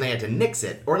part of the reason they had to nix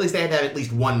it. Or at least they had to have at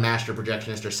least one master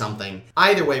projectionist or something.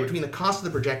 Either way, between the cost of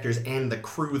the projectors and the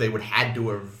crew they would had to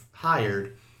have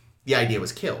hired, the idea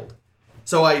was killed.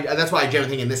 So that's why I generally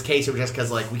think in this case it was just because,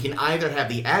 we can either have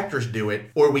the actors do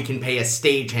it, or we can pay a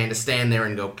stagehand to stand there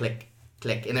and go click.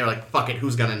 Click, and they were like, fuck it,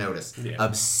 who's gonna notice? Yeah.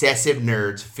 Obsessive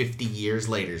nerds 50 years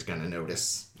later is gonna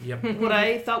notice. Yep. What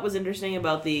I thought was interesting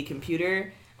about the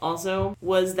computer also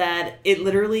was that it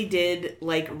literally did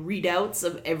readouts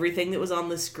of everything that was on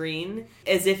the screen,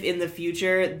 as if in the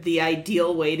future the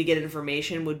ideal way to get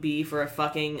information would be for a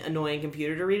fucking annoying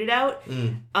computer to read it out.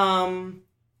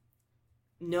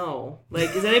 No.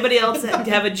 Is anybody else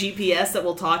have a GPS that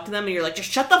will talk to them and you're like,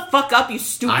 just shut the fuck up, you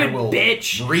stupid I will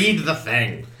bitch. read the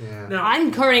thing. Yeah. Now,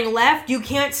 I'm turning left, you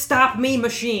can't stop me,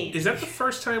 machine. is that the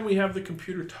first time we have the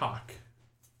computer talk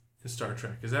in Star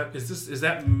Trek? Is that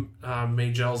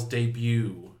Majel's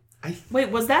debut?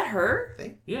 Wait, was that her?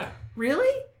 Yeah.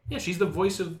 Really? Yeah, she's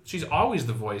always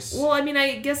the voice. Well, I mean,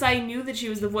 I guess I knew that she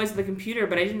was the voice of the computer,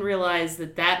 but I didn't realize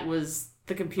that was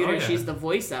the computer she's the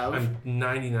voice of. I'm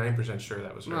 99% sure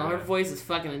that was her. No, her voice is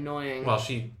fucking annoying. Well,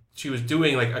 she was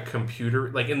doing a computer,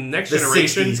 in Next The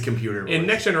Generation. 60s computer voice. In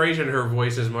Next Generation, her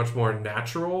voice is much more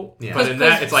natural. Yeah. But in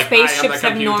that, it's I am the spaceships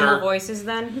have normal computer. voices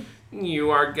then?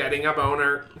 You are getting a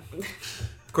boner.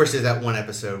 Of course, there's that one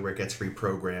episode where it gets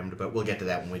reprogrammed, but we'll get to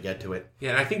that when we get to it.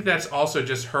 Yeah, and I think that's also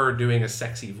just her doing a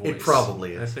sexy voice. It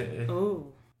probably is. That's it. Oh.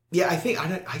 Yeah, I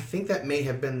think that may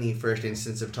have been the first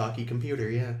instance of talkie computer,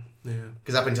 yeah. Yeah.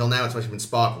 Because up until now, it's mostly been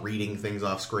Spock reading things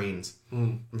off screens.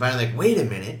 And finally, wait a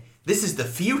minute, this is the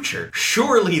future.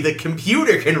 Surely the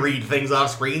computer can read things off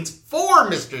screens for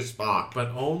Mr. Spock. But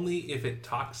only if it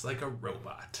talks like a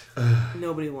robot.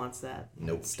 Nobody wants that.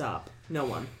 Nope. Stop. No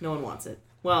one wants it.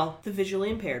 Well, the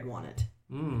visually impaired want it.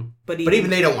 But But even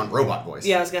they don't want robot voice.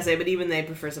 Yeah, I was gonna say, but even they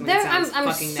prefer something that sounds I'm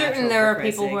fucking natural. certain there for are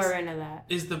Christ's people who sakes. are into that.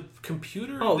 Is the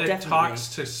computer Oh, that definitely. talks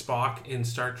to Spock in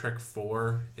Star Trek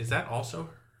 4, is that also her?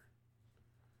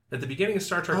 At the beginning of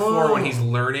Star Trek 4, when he's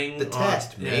learning... The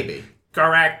test, yeah. maybe.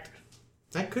 Correct.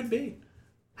 That could be.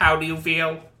 How do you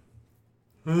feel?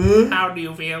 How do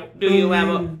you feel? Do you have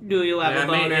a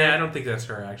boner? Yeah, I don't think that's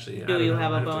her, actually. Do you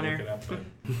have a I have to boner? look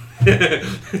it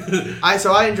up,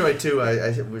 So I enjoyed too.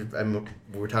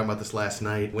 We were talking about this last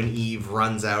night when Eve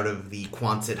runs out of the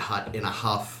Quonset hut in a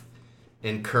huff,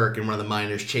 and Kirk and one of the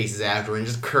miners chases after her, and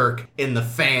just Kirk in the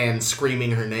fan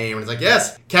screaming her name, and it's like,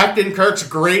 yes, Captain Kirk's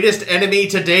greatest enemy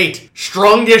to date,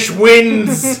 Strongish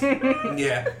winds.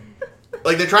 yeah.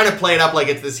 They're trying to play it up like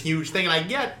it's this huge thing, and I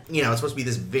get, it's supposed to be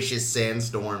this vicious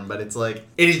sandstorm, but it's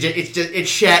it's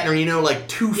Shatner,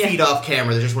 2 feet off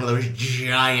camera. They're just one of those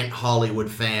giant Hollywood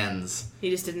fans.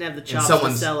 He just didn't have the And chops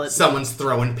to sell it. someone's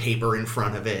throwing paper in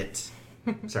front of it.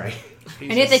 Sorry.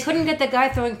 And yet they couldn't get the guy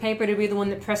throwing paper to be the one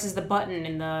that presses the button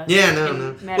in the... Yeah,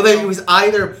 no. Well, it was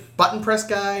either button press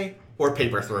guy or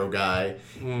paper throw guy,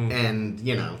 and,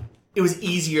 it was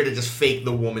easier to just fake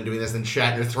the woman doing this than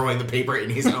Shatner throwing the paper in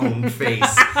his own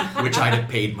face, which I'd have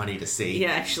paid money to see.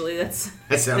 Yeah, actually, that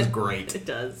sounds great. It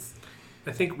does.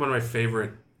 I think one of my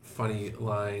favorite funny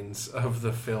lines of the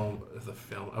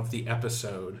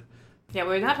episode. Yeah,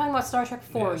 we're not talking about Star Trek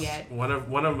 4 Yes. yet.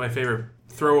 One of my favorite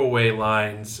throwaway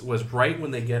lines was right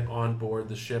when they get on board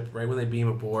the ship, right when they beam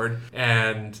aboard,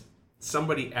 and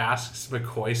somebody asks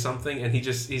McCoy something, and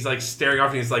he's staring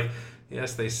off, and he's like,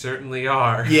 Yes, they certainly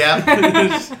are.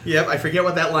 Yeah. Yep, I forget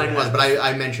what that line was, but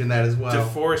I mentioned that as well.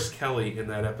 DeForest Kelly in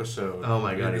that episode. Oh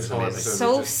my god, it's amazing.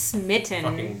 So smitten.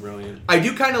 Fucking brilliant. I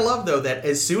do kind of love, though, that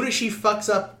as soon as she fucks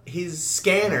up his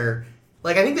scanner,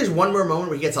 like, I think there's one more moment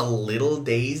where he gets a little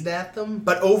dazed at them,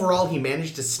 but overall he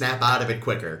managed to snap out of it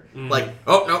quicker. Like,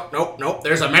 oh, no,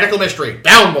 there's a medical mystery.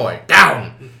 Down, boy,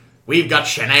 down. We've got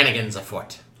shenanigans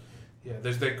afoot. Yeah,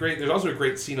 there's also a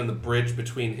great scene on the bridge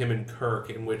between him and Kirk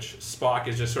in which Spock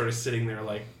is just sort of sitting there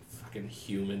like fucking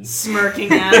human,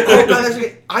 smirking at him. Oh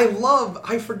god,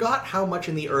 I forgot how much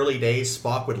in the early days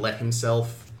Spock would let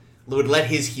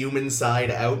his human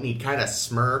side out, and he'd kind of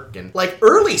smirk, and like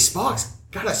early Spock's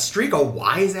got a streak of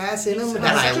wise ass in him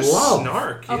that I love.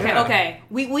 Snark. Okay.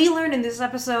 We learned in this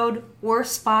episode where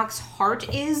Spock's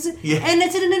heart is, and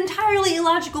it's in an entirely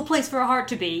illogical place for a heart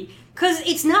to be. Because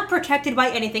it's not protected by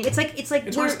anything. It's like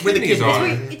where the kidneys are.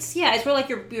 It's where like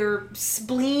your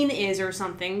spleen is or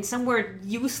something, somewhere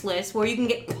useless where you can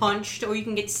get punched or you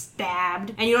can get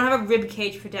stabbed, and you don't have a rib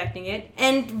cage protecting it.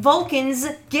 And Vulcans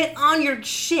get on your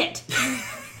shit.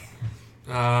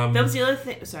 That was the other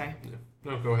thing. Sorry.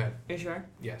 No, go ahead. Are you sure?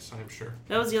 Yes, I'm sure.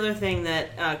 That was the other thing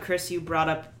that Chris, you brought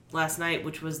up last night,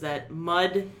 which was that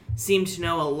Mudd seemed to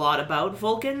know a lot about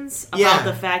Vulcans, about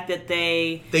the fact that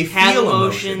they have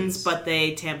emotions, but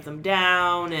they tamp them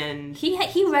down, and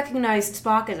he recognized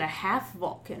Spock as a half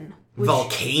Vulcan.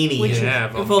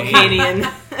 Vulcanian. Vulcanian.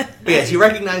 Yes, he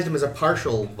recognized him as a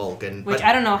partial Vulcan. Which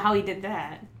I don't know how he did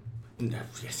that.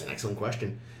 Yes, an excellent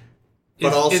question.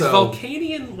 But also, is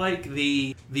Vulcanian like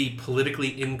the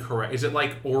politically incorrect? Is it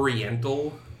like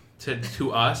Oriental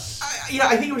to us?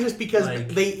 I think it was just because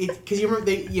because you remember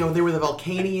they were the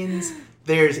Vulcanians.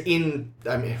 There's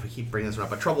we keep bringing this one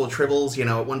up, but Trouble with Tribbles,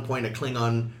 at one point a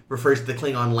Klingon refers to the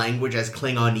Klingon language as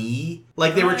Klingon-y.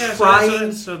 Like they were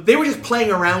trying, they were just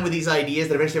playing around with these ideas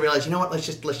that eventually realized, you know what, let's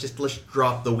just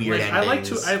drop the weird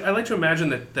endings. I like to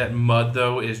imagine that Mudd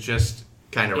though is just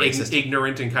kind of racist,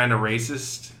 ignorant and kind of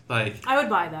racist. Like I would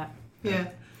buy that. Yeah.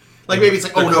 Like maybe it's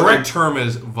like the correct term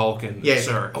is Vulcan,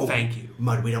 sir. Oh, thank you.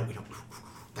 Mudd, we don't.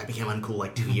 That became uncool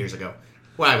like 2 years ago.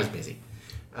 Well, I was busy.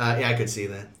 I could see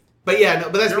that. But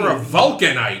that's you're a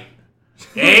Vulcanite,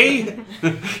 eh?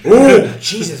 Oh,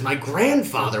 Jesus! My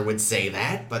grandfather would say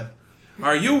that. But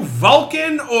are you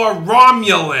Vulcan or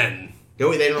Romulan?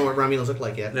 They don't know what Romulans look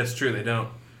like yet. That's true. They don't.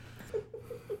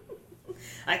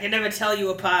 I can never tell you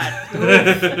apart.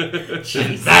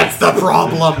 That's the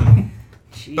problem.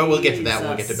 Jesus. But we'll get to that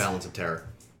when we get to Balance of Terror.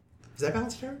 Is that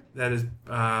Balance of Terror? That is,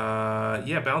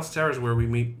 Balance of Terror is where we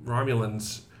meet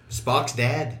Romulans. Spock's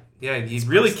dad. Yeah, you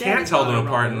really can't tell them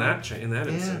apart in that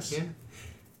instance. Yeah.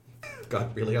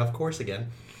 Got really off course again.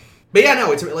 But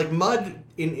it's like Mudd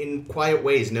in quiet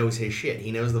ways knows his shit.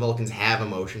 He knows the Vulcans have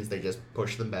emotions. They just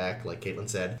push them back, like Caitlin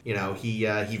said.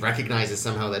 He recognizes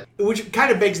somehow that, which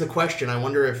kind of begs the question. I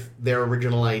wonder if their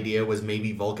original idea was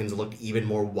maybe Vulcans looked even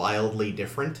more wildly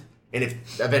different. And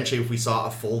if we saw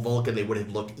a full Vulcan, they would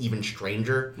have looked even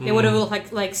stranger. They would have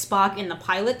looked like Spock in the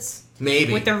pilots.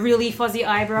 Maybe. With the really fuzzy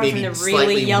eyebrows and the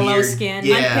really yellow weird skin.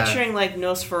 Yeah. I'm picturing like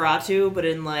Nosferatu, but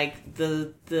in like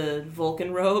the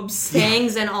Vulcan robes.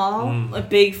 Fangs and all. Like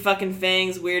big fucking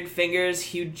fangs, weird fingers,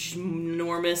 huge,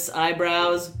 enormous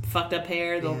eyebrows, fucked up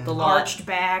hair, the lot. Arched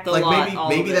back.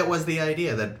 Maybe that was the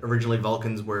idea, that originally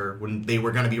Vulcans were, when they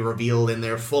were going to be revealed in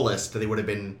their fullest, they would have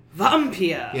been...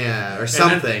 Vampire! Yeah, or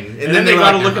something. And then they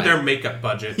got to look at their makeup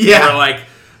budget. Yeah. They're like,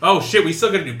 oh shit, we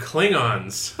still got to do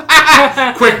Klingons.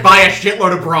 Quick, buy a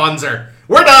shitload of bronzer.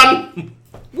 We're done!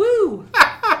 Woo!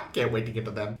 Can't wait to get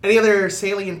to them. Any other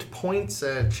salient points?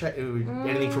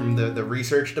 Anything from the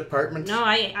research department? No,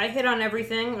 I hit on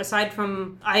everything, aside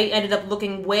from I ended up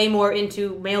looking way more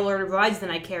into mail-order brides than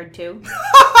I cared to.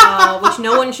 Which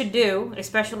no one should do,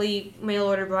 especially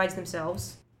mail-order brides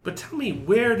themselves. But tell me,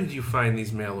 where did you find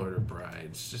these mail-order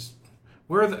brides?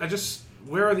 Where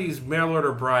are these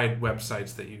mail-order bride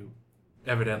websites that you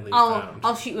evidently found?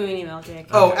 I'll shoot you an email, Jake.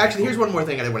 Oh, actually, here's one more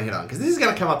thing I didn't want to hit on, because this is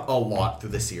going to come up a lot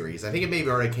through the series. I think it maybe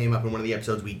already came up in one of the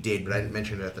episodes we did, but I didn't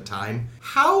mention it at the time.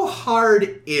 How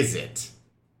hard is it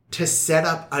to set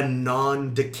up a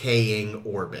non-decaying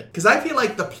orbit? Because I feel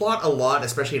like the plot a lot,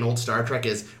 especially in old Star Trek,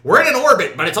 is we're in an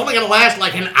orbit, but it's only going to last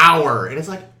like an hour. And it's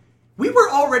like, we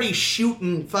were already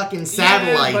shooting fucking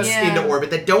satellites into orbit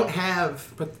that don't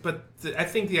have... But I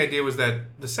think the idea was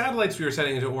that the satellites we were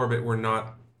sending into orbit were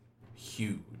not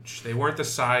huge. They weren't the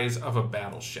size of a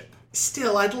battleship.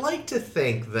 Still, I'd like to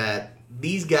think that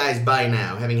these guys by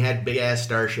now, having had big-ass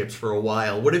starships for a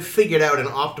while, would have figured out an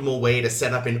optimal way to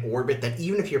set up an orbit that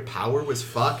even if your power was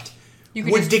fucked,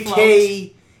 would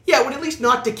decay... Yeah, would at least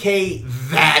not decay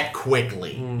that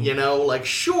quickly. You know, like,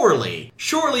 surely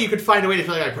you could find a way to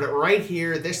feel like, I put it right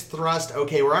here, this thrust,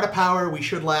 okay, we're out of power, we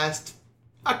should last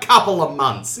a couple of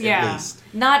months, at least.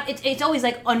 It's always,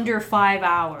 like, under 5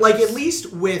 hours. Like, at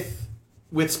least with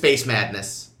Space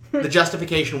Madness, the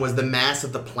justification was the mass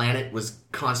of the planet was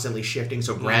constantly shifting,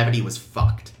 so gravity was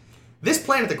fucked. This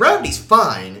planet, the gravity's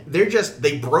fine.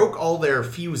 They broke all their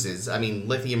fuses,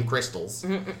 lithium crystals.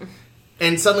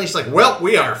 And suddenly it's like, well,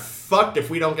 we are fucked if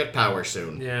we don't get power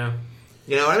soon. Yeah.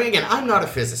 You know, again, I'm not a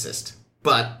physicist,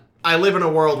 but I live in a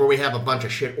world where we have a bunch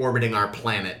of shit orbiting our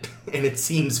planet, and it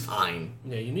seems fine.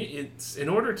 Yeah, in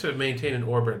order to maintain an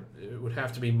orbit, it would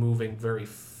have to be moving very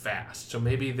fast. So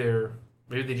maybe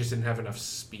they just didn't have enough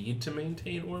speed to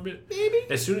maintain orbit. Maybe.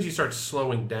 As soon as you start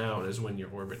slowing down is when your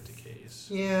orbit decays.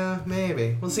 Yeah,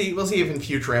 maybe. We'll see if in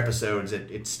future episodes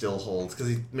it still holds,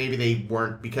 because maybe they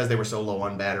weren't, because they were so low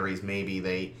on batteries, maybe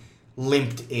they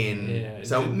limped in. Yeah,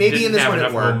 so maybe in this one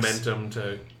it works. Momentum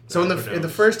to. So in the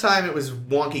first time it was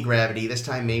wonky gravity. This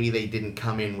time maybe they didn't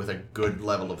come in with a good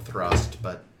level of thrust,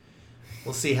 but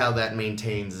we'll see how that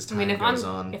maintains as time goes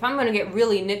on. If I'm going to get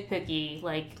really nitpicky,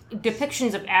 like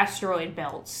depictions of asteroid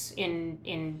belts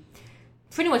in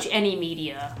pretty much any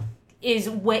media is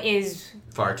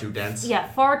far too dense. Yeah,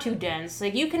 far too dense.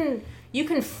 Like you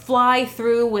can fly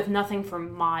through with nothing for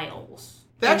miles.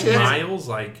 Miles,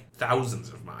 like thousands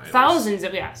of miles. Thousands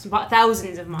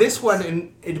of miles. This one,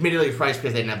 and admittedly priced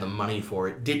because they didn't have the money for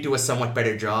it, did do a somewhat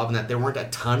better job in that there weren't a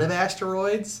ton of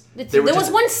asteroids. There was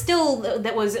one still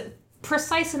that was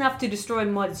precise enough to destroy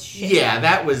Mud's ship. Yeah,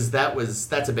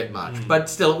 that's a bit much. But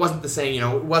still, it wasn't the same,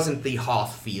 it wasn't the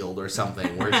Hoth field or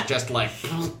something where it's just like,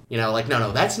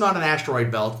 no, that's not an asteroid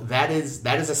belt. That is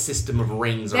a system of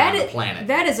rings around the planet.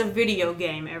 That is a video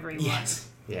game, everyone.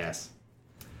 Yes.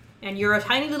 And you're a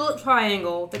tiny little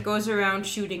triangle that goes around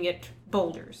shooting at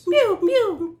boulders. Pew,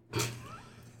 pew.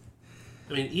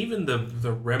 Even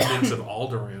the remnants of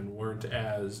Alderaan weren't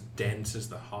as dense as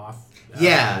the Hoth.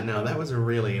 That was a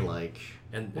really, what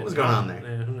was going on there?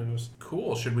 Who knows?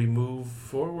 Cool. Should we move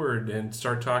forward and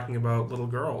start talking about little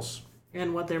girls?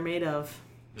 And what they're made of.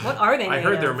 What are they made of? I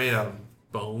heard they're made out of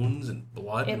bones and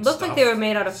blood It looked like they were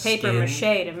made out of paper mache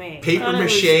to me. Paper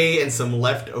mache and some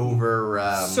leftover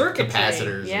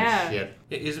capacitors and shit.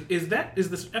 Is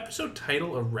this episode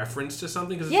title a reference to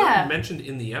something? Because it's not mentioned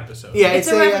in the episode. Yeah,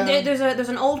 there's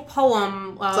an old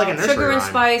poem, it's like a Sugar and rhyme.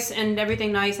 Spice and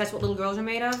Everything Nice, that's what little girls are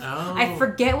made of. Oh. I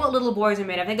forget what little boys are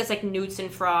made of. I think it's like newts and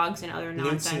frogs and other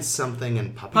nonsense. Newts and something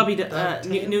and puppy dog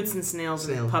newts and snails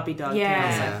and puppy dog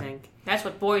tails, I think. That's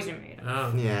what boys are made of.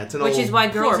 Oh. Yeah, it's an Which old... is why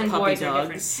girls and puppy boys dogs.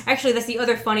 are different. Actually, that's the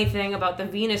other funny thing about the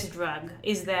Venus drug,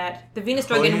 is that the Venus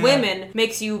drug in women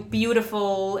makes you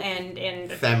beautiful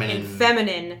and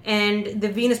feminine, and the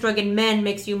Venus drug in men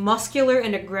makes you muscular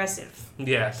and aggressive.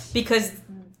 Yes. Because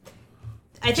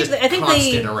I think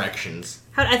constant erections.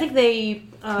 I think they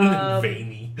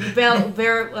veiny.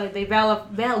 Validated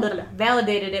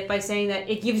it by saying that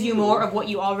it gives you more of what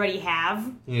you already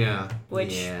have. Yeah.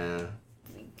 Which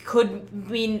could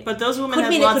mean, but those women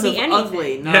have lots of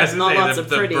ugly, not lots of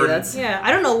pretty.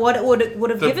 I don't know what it would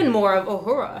have given more of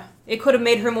Uhura. It could have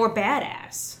made her more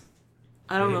badass.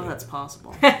 I don't know if that's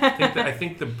possible. I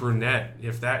think the brunette,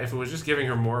 if it was just giving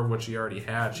her more of what she already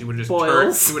had, she would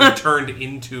have turned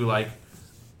into like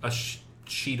a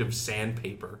sheet of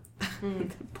sandpaper.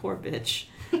 Poor bitch.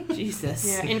 Jesus.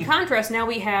 Yeah. In contrast, now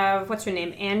we have what's her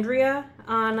name, Andrea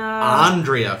on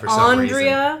Andrea for some reason.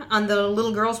 Andrea on the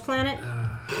little girl's planet.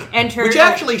 Which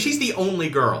actually, she's the only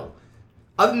girl.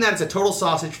 Other than that, it's a total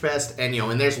sausage fest, and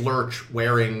and there's Lurch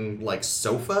wearing like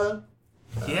sofa.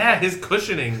 Yeah, his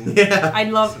cushioning. Yeah, I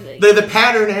love the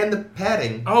pattern and the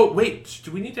padding. Oh wait,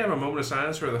 do we need to have a moment of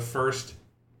silence for the first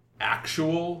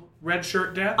actual red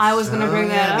shirt death? I was going to bring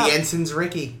that up. The ensign's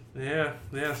Ricky. Yeah.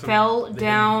 Fell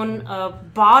down a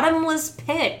bottomless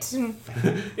pit.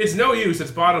 It's no use.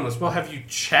 It's bottomless. Well, have you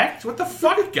checked? What the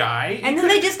fuck, guy? And then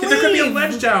they just leave. There could be a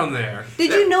ledge down there.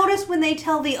 Did you notice when they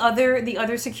tell the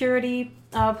other security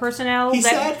personnel he's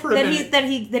sad for a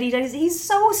minute. He's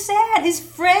so sad. His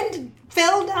friend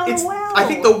fell down a well. I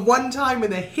think the one time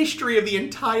in the history of the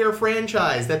entire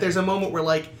franchise that there's a moment where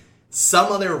like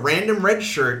some other random red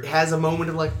shirt has a moment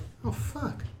of like, oh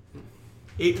fuck.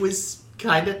 It was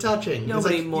kind of touching.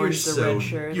 Nobody mourns the red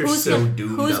shirt. You're so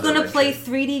doomed. Who's going to play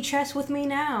 3D chess with me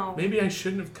now? Maybe I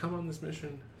shouldn't have come on this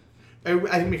mission. I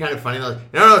think it'd be kind of funny. Like,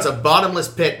 no, it's a bottomless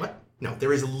pit. What? No,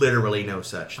 there is literally no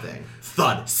such thing.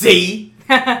 Thud. See?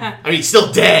 He's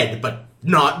still dead, but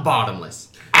not bottomless.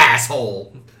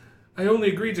 Asshole. I only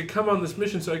agreed to come on this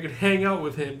mission so I could hang out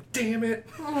with him. Damn it.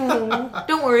 Oh,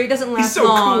 don't worry, it doesn't last He's so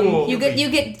long. cool. You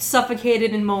get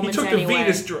suffocated in moments anyway. He took the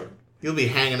Venus drug. He'll be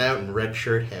hanging out in red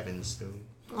shirt heaven soon.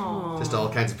 Aww. Just all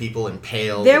kinds of people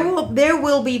impaled. There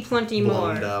will be plenty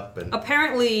more. Blown up and...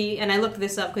 Apparently, and I looked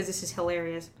this up because this is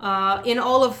hilarious. In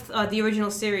all of the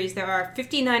original series, there are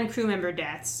 59 crew member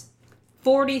deaths.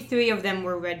 43 of them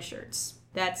were red shirts.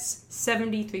 That's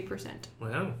 73%.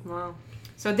 Wow.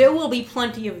 So there will be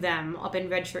plenty of them up in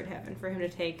red shirt heaven for him to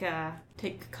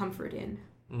take comfort in.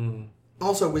 Mm.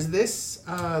 Also, was this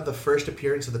the first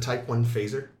appearance of the Type 1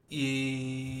 phaser?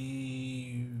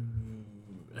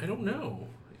 I don't know.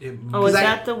 Is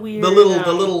that the weird... The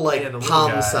little like, the little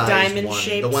palm-sized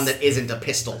diamond-shaped? one. The one that isn't a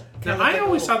pistol. Now, Like I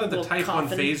always thought that the little Type 1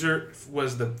 coffin. phaser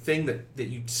was the thing that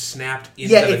you snapped into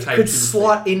the Type 2. Yeah, it could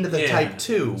slot into the Type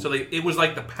 2. So it was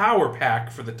like the power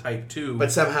pack for the Type 2.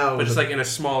 But somehow... But just like in a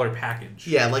smaller package.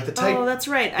 Yeah, like the Type... Oh, that's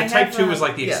right. The Type 2 was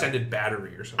like the extended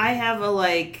battery or something. I have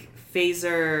a,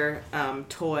 phaser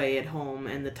toy at home,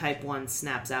 and the Type 1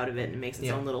 snaps out of it and makes its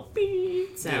own little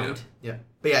beep sound. Yeah.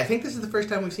 But yeah, I think this is the first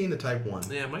time we've seen the Type 1.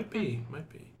 Yeah, it might be.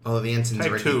 Although the ensign's Type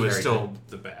already 2 is carried still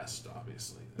the best,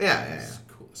 obviously. Yeah. It's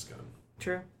the coolest gun.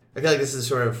 True. I feel like this is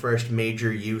sort of first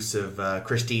major use of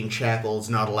Christine Chapel's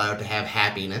not allowed to have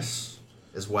happiness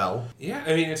as well. Yeah,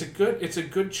 I mean it's a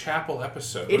good Chapel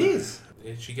episode. It is.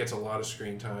 She gets a lot of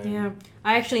screen time. Yeah,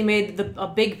 I actually made a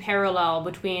big parallel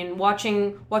between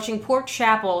watching poor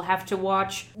Chapel have to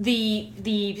watch the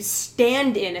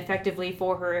stand-in effectively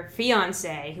for her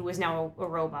fiance, who is now a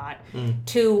robot,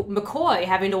 to McCoy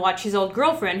having to watch his old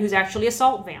girlfriend, who's actually a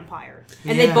salt vampire,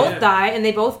 and they both die, and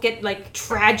they both get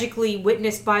tragically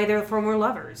witnessed by their former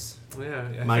lovers.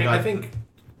 Yeah, God. I think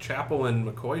Chapel and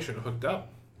McCoy should have hooked up.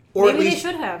 Or Maybe at least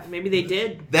they should have. Maybe they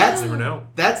did. You never know.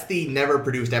 That's the never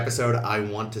produced episode I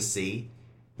want to see.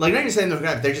 Like, not even saying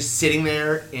they're just sitting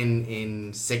there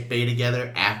in sick bay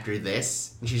together after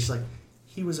this, and she's just like,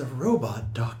 he was a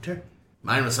robot, Doctor.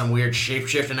 Mine was some weird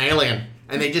shape-shifting alien.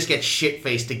 And they just get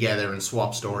shit-faced together and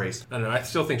swap stories. I don't know. I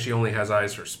still think she only has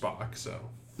eyes for Spock, so...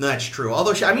 That's true.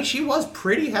 Although, she was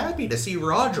pretty happy to see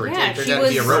Roger. Yeah, It turned out to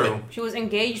be a rodent. she was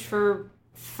engaged for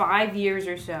 5 years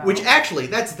or so. Which, actually,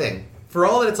 that's the thing. For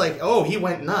all that it's like, oh, he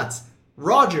went nuts.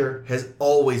 Roger has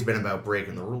always been about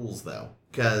breaking the rules, though.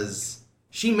 Because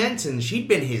she mentioned she'd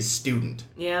been his student.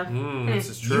 Yeah. This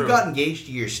is true. You got engaged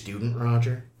to your student,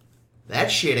 Roger? That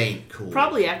shit ain't cool.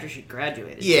 Probably after she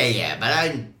graduated. Yeah, but I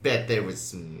bet there was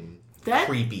some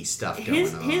creepy stuff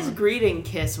going on. His greeting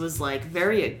kiss was,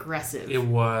 very aggressive. It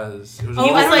was. He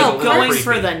was, going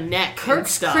for the neck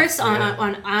Kirk's stuff. kiss on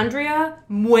Andrea,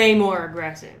 way more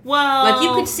aggressive. Well...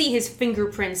 you could see his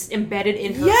fingerprints embedded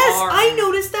in her Yes, arm. I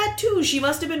noticed that too. She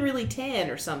must have been really tan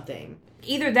or something.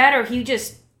 Either that or he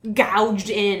just gouged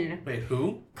in. Wait,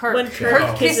 who? Kirk. When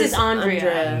Kirk kisses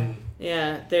Andrea.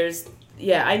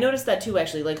 Yeah, I noticed that too,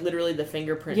 actually. Literally the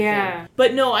fingerprint Yeah. thing.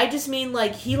 But no, I just mean,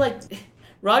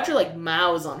 Roger,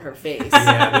 mows on her face.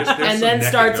 Yeah, there's and some then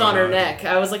starts necking on her going neck.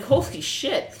 I was like, holy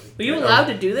shit. Were you allowed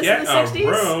to do this in the 60s?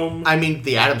 Room. I mean,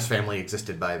 the Addams family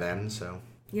existed by then, so...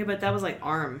 Yeah, but that was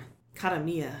Arm.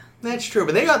 Katamia. That's true,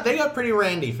 but they got pretty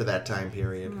randy for that time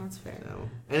period. Oh, that's fair.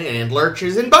 So, and Lurch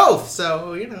is in both,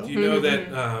 so, you know. Do you know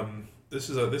that... This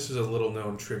is a little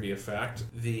known trivia fact.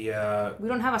 We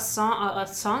don't have a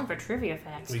song for trivia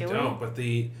facts, We do we? don't, but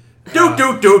the... Do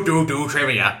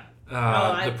trivia.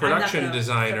 The production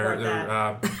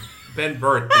designer, Ben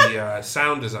Burt, the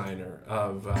sound designer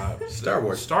of Star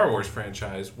Wars. Star Wars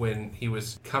franchise, when he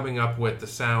was coming up with the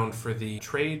sound for the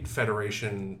Trade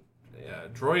Federation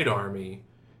droid army,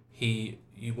 he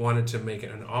wanted to make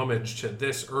an homage to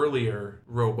this earlier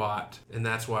robot, and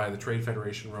that's why the Trade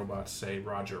Federation robots say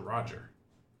Roger, Roger.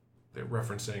 They're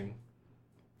referencing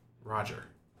Roger.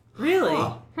 Really?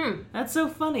 Huh. That's so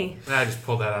funny. I just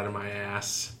pulled that out of my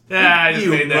ass. I just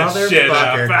You made that shit up.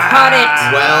 motherfucker. Cut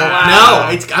it. Well,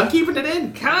 no, I'm keeping it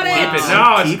in. Cut Keep it! it.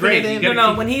 No, it's Keeping great. it in. You gotta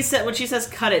No, keep- when she says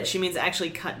cut it, she means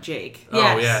actually cut Jake. Oh,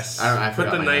 Yes. yes. I Put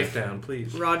forgot the my knife knife. down,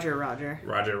 please. Roger. Roger.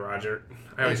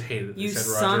 I always hated it. They You said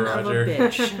son Roger, of Roger. a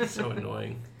bitch. So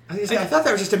annoying. I thought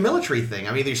that was just a military thing.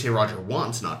 I mean, they say Roger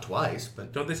once, not twice,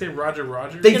 but... Don't they say Roger,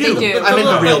 Roger? They Yeah, do. they do. I mean,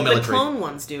 the real The military. clone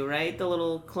ones do, right? The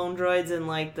little clone droids and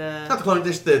the... Not the clone,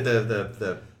 just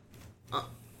the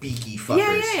beaky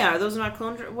fuckers. Yeah. Those are not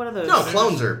clone droids. What are those? No,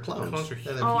 clones are clones. Clones are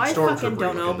They're the Oh, I stormtrooper fucking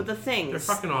don't know, looking. but the things. They're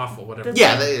fucking awful, whatever. The-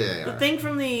 Yeah, they The are. thing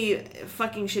from the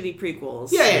fucking shitty prequels.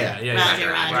 Yeah.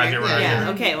 Roger. Yeah,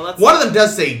 okay, well that's... One of them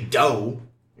does say dough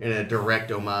in a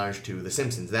direct homage to The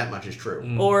Simpsons. That much is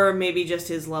true. Or maybe just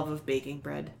his love of baking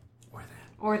bread.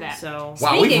 Or that. So...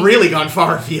 Wow, Speaking- we've really gone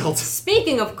far afield.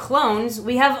 Speaking of clones,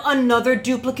 we have another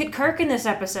duplicate Kirk in this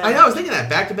episode. I know, I was thinking that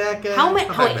back to back. How many?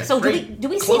 not back-to-back. So Great. do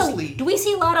we Closely.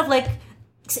 see a lot of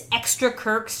extra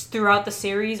Kirks throughout the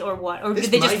series, or what? Or This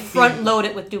did they just might front load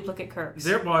it with duplicate Kirks?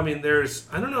 There's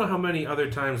I don't know how many other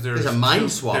times there's a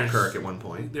mind swap Kirk at one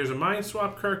point. There's a mind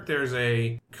swap Kirk. There's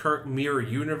a Kirk mirror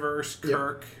universe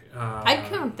Kirk. I'd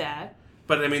count that.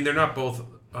 But I mean, they're not both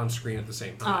on screen at the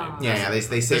same time. They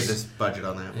saved this budget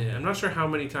on that. Yeah, I'm not sure how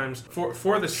many times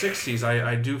for the 60s.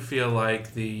 I do feel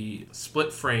like the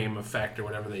split frame effect or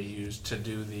whatever they used to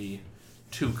do the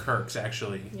two Kirks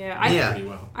actually pretty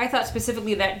well. I thought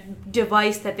specifically that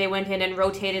device that they went in and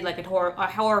rotated like a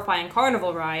horrifying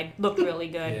carnival ride looked really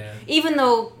good. Yeah. Even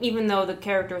though the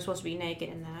character was supposed to be naked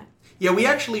in that. Yeah, we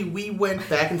went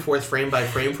back and forth frame by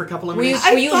frame for a couple of Were minutes.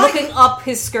 you looking up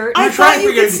his skirt? I trying thought to you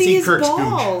figure out could if see his Kirk's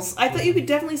balls. I thought you could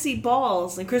definitely see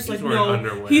balls. And Chris was like, no,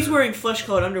 underwear. he's wearing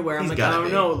flesh-colored underwear. I'm He's like, gotta I don't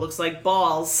be. know, it looks like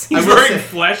balls. He's wearing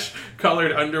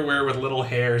flesh-colored underwear with little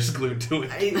hairs glued to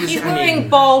it. He's wearing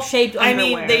ball-shaped I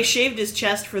underwear. mean, they shaved his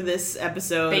chest for this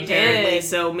episode, They apparently, did.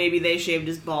 so maybe they shaved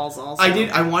his balls also.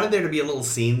 I wanted there to be a little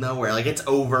scene, though, where, like, it's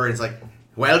over, and it's like,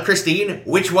 well, Christine,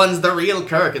 which one's the real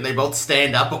Kirk? And they both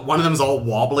stand up, but one of them's all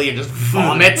wobbly and just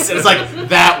vomits. And it's like,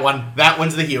 that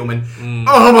one's the human.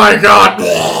 Oh my god!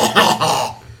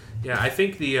 Yeah, I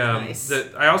think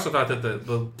I also thought that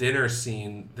the dinner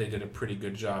scene, they did a pretty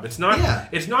good job. It's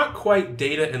not quite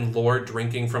Data and Lore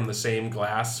drinking from the same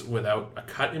glass without a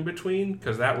cut in between,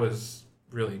 because that was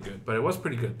really good, but it was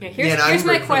pretty good. Yeah, here's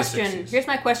my question. Here's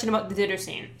my question about the dinner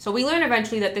scene. So we learn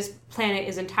eventually that this planet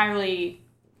is entirely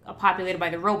populated by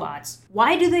the robots.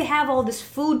 Why do they have all this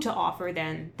food to offer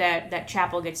then that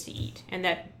Chapel gets to eat and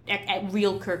that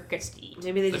real Kirk gets to eat?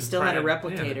 Maybe they just still had a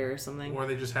replicator or something. Or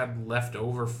they just had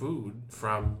leftover food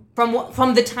from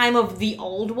the time of the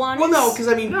old ones? Well, no, because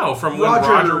from when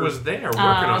Roger was there working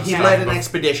on he stuff. led an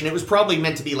expedition. It was probably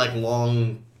meant to be like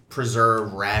long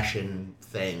preserve ration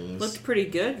things. Looked pretty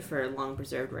good for long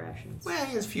preserved rations. Well,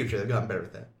 in his future, they've gotten better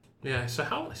at that. Yeah,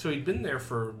 so he'd been there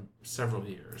for several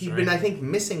years. He'd been, I think,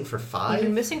 missing for 5. He'd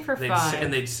been missing for 5.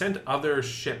 And they'd sent other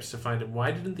ships to find him.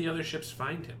 Why didn't the other ships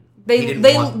find him?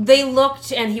 They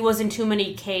looked, and he was in too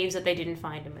many caves that they didn't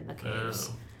find him in the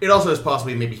caves. It also is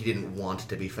possibly maybe he didn't want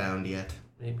to be found yet.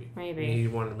 Maybe he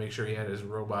wanted to make sure he had his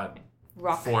robot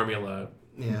formula.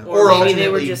 Yeah. Or maybe they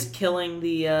were just killing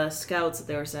the scouts that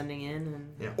they were sending in.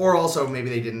 And... Yeah. Or also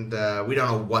maybe they didn't. We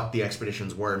don't know what the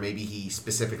expeditions were. Maybe he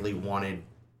specifically wanted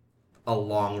a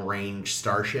long-range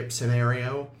starship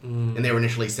scenario, and they were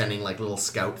initially sending like little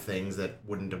scout things that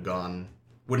wouldn't have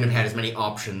had as many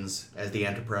options as the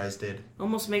Enterprise did.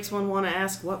 Almost makes one want to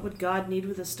ask, what would God need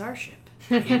with a starship?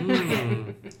 We'll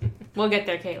get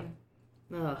there, Caitlin.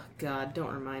 Oh, God,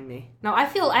 don't remind me. No, I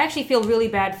actually feel really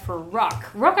bad for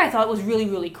Ruck. Ruck, I thought, was really,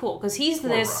 really cool, because he's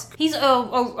a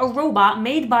robot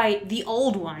made by the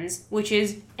old ones, which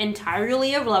is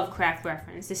entirely a Lovecraft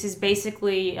reference. This is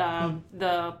basically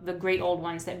the great old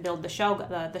ones that build the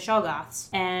Shoggoths.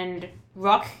 And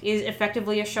Ruck is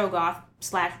effectively a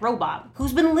Shoggoth/robot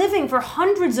who's been living for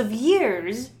hundreds of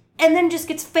years and then just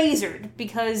gets phasered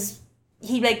because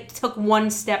he took one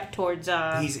step towards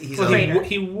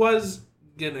he was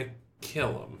gonna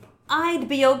kill him. I'd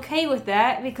be okay with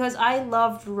that because I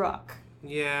loved Ruck.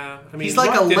 Yeah, I mean, he's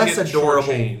like Ruck a less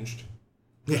adorable.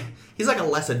 Yeah, he's like a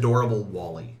less adorable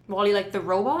Wally. Wally, like the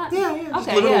robot? Yeah. Just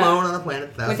living alone on the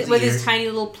planet with his tiny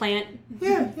little plant.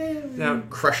 Yeah. Now,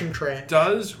 crushing trash.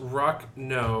 Does Ruck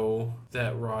know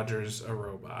that Roger's a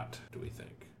robot? Do we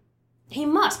think he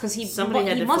must? Because he would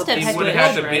have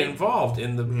had to be involved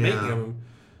in the making of him.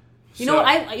 You know what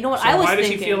I was thinking? Why does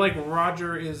he feel like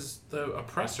Roger is the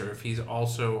oppressor if he's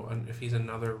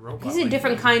another robot? He's a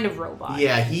different kind of robot.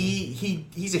 Yeah,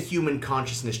 he's a human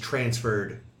consciousness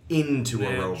transferred into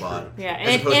a robot. True. Yeah,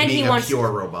 as opposed to being a pure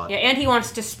robot. Yeah, and he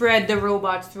wants to spread the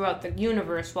robots throughout the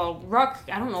universe. While Ruck,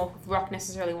 I don't know if Ruck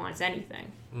necessarily wants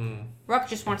anything. Ruck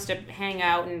just wants to hang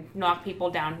out and knock people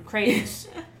down craters.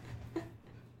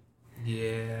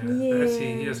 Yeah.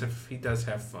 He does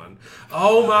have fun.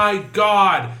 Oh my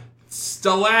God!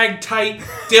 Stalactite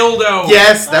dildo.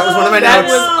 Yes, that was one of my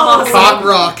notes. Awesome. Cock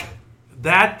Rock.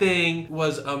 That thing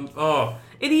was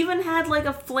It even had like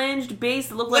a flanged base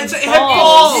that looked like balls. It had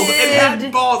balls. It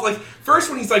had balls. Like first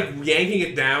when he's like yanking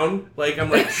it down, like I'm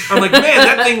like, man,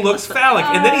 that thing looks phallic.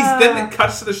 And then it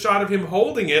cuts to the shot of him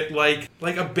holding it like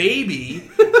a baby,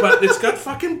 but it's got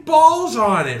fucking balls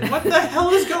on it. What the hell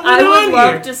is going on here? I would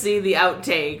love to see the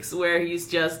outtakes where he's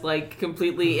just like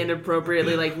completely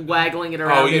inappropriately like waggling it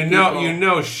around. Oh, you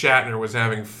know Shatner was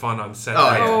having fun on set.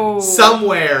 Oh, yeah.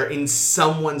 Somewhere in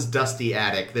someone's dusty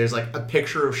attic, there's like a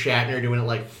picture of Shatner doing it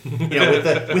like, with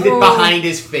it behind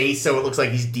his face, so it looks like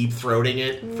he's deep throating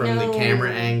it from the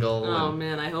camera angle. Oh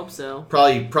man, I hope so.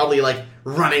 Probably like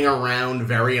running around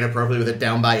very inappropriately with it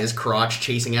down by his crotch,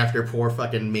 chasing after poor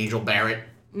fucking Majel Barrett.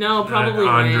 No, probably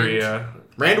Andrea.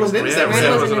 Rand wasn't in this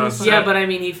episode. Yeah, but I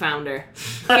mean, he found her.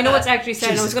 You know what's actually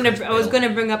sad? I was gonna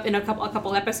bring up in a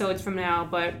couple episodes from now,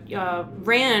 but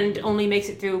Rand only makes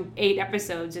it through 8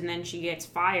 episodes, and then she gets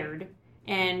fired,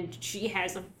 and she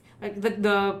has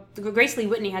the Grace Lee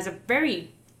Whitney has a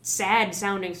very sad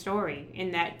sounding story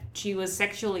in that she was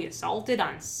sexually assaulted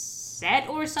on set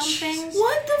or something.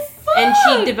 What the fuck? And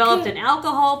she developed an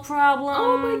alcohol problem.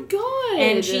 Oh my god!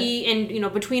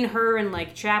 And between her and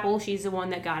like Chapel, she's the one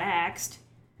that got axed.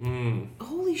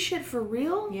 Holy shit, for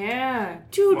real? Yeah.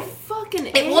 Dude, fucking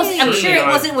it wasn't. I'm sure it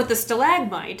wasn't with the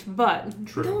stalagmite, but...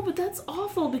 True. No, but that's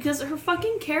awful, because her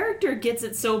fucking character gets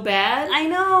it so bad. I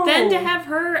know. Then to have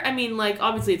her, I mean, like,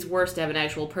 obviously it's worse to have an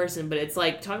actual person, but it's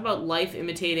like, talk about life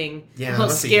imitating,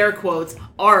 scare quotes,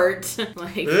 art.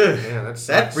 Like, yeah,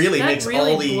 that really makes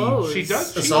all the blows. She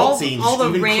does assault scenes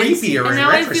even creepier and in now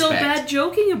retrospect. I feel bad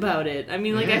joking about it. I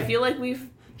mean, like, I feel like we've...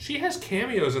 She has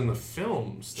cameos in the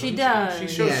films. She does.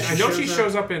 She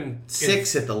shows up in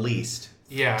 6 at the least.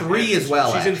 Yeah, 3 as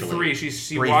well. She's actually. in 3.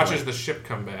 She watches the ship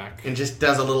come back and just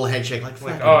does a little head shake, like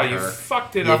you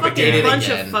fucked it up again. A bunch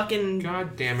of fucking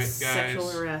God damn it, guys! Sexual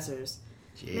harassers.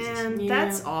 Jesus. Man,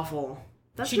 that's awful.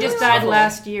 She just died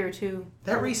last year too.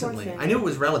 That recently? I knew it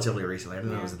was relatively recently. I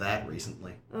didn't know it was that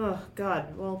recently. Oh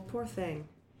God. Well, poor thing.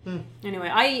 Anyway,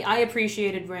 I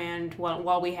appreciated Rand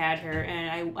while we had her,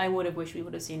 and I would have wished we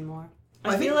would have seen more.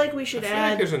 I feel like we should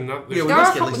add... Like there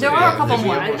are a couple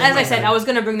more. As I said, I was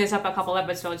going to bring this up a couple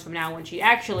episodes from now when she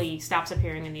actually stops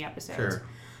appearing in the episodes. Sure.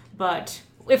 But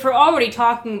if we're already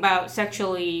talking about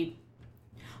sexually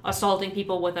assaulting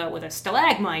people with a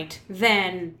stalagmite,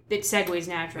 then it segues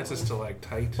naturally. That's a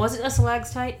stalactite. Was it a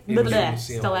stalactite?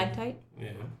 Stalactite?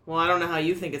 Yeah. Well, I don't know how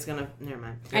you think it's gonna... Never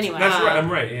mind. Anyway. That's right.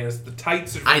 I'm right. Yes, the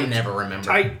tights are... I never remember.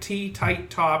 Tight T, tight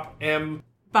top, M...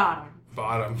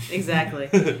 Bottom.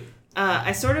 Exactly.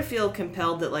 I sort of feel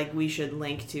compelled that, like, we should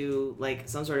link to, like,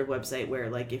 some sort of website where,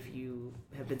 like, if you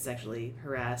have been sexually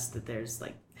harassed, that there's,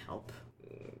 like, help.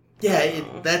 Yeah,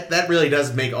 that really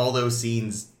does make all those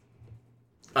scenes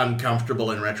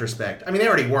uncomfortable in retrospect. I mean, they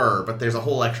already were, but there's a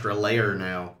whole extra layer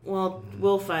now. Well,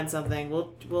 we'll find something.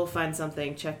 We'll find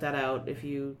something. Check that out if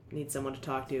you need someone to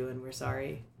talk to, and we're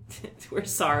sorry. We're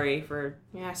sorry for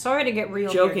sorry to get real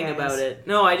joking about it.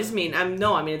 No, I just mean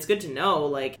it's good to know,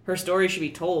 like, her story should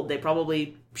be told.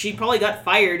 She probably got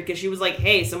fired because she was like,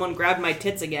 hey, someone grabbed my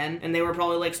tits again, and they were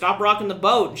probably like, stop rocking the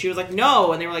boat, and she was like,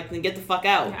 no, and they were like, then get the fuck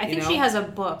out. I think she has a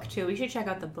book too. We should check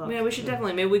out the book. Yeah, we should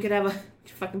definitely. Maybe we could have a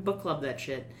fucking book club that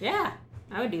shit. Yeah,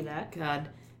 I would do that. God.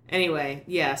 Anyway,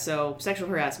 yeah, so sexual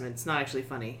harassment, it's not actually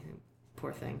funny.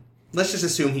 Poor thing. Let's just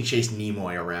assume he chased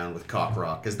Nimoy around with cock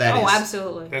rock, because that is...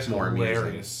 absolutely. That's more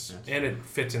hilarious. amusing. And it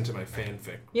fits into my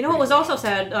fanfic. You know what was also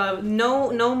sad? No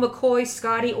McCoy,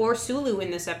 Scotty, or Sulu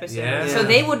in this episode. Yeah. So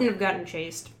they wouldn't have gotten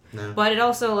chased. No. But it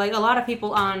also, like, a lot of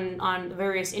people on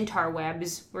various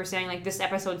interwebs were saying, like, this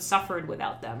episode suffered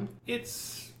without them.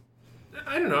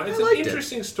 I don't know. It's an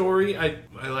interesting story. I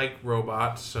like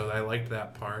robots, so I liked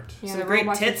that part. Yeah, some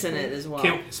great tits in it as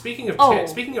well. Speaking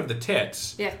of the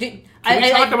tits, yeah, can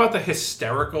we talk about the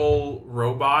hysterical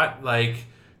robot? Like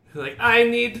I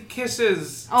need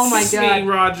kisses. Oh my Kiss God, me,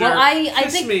 Roger. Well, I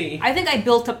think I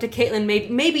built up to Caitlin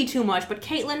maybe too much, but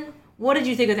Caitlin, what did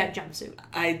you think of that jumpsuit?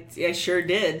 I sure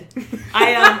did.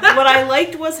 What I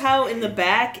liked was how in the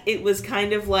back it was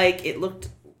kind of like it looked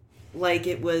like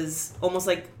it was almost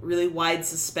like really wide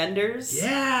suspenders.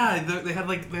 Yeah, they had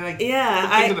like yeah.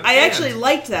 I actually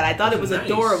liked that. I thought it was nice.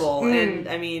 Adorable, and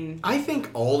I mean, I think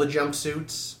all the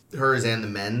jumpsuits, hers and the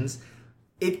men's,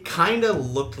 it kind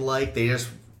of looked like they just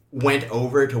went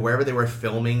over to wherever they were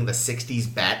filming the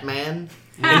 '60s Batman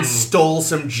and stole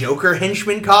some Joker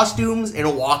henchman costumes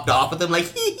and walked off with them like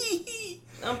hee hee hee.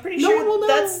 I'm pretty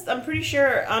sure I'm pretty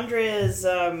sure Andrea's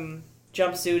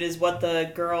jumpsuit is what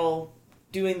the girl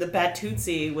doing the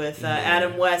Batootsie with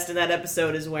Adam West in that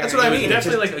episode is wearing. That's what I mean.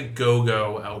 Definitely like a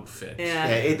go-go outfit. Yeah.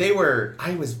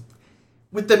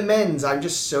 With the men's, I'm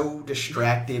just so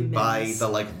distracted by the,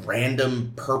 like,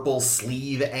 random purple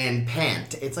sleeve and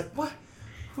pant. It's like, what?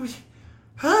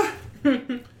 Huh?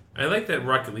 I like that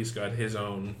Ruck at least got his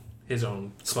own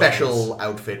special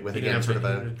outfit with, again, sort of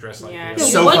a dress like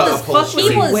sofa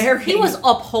upholstery. He was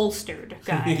upholstered,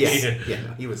 guys. Yes. Yeah,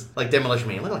 no, he was like Demolition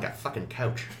Man. He looked like a fucking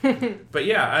couch. But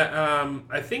yeah,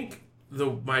 I think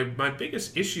my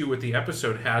biggest issue with the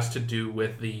episode has to do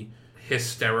with the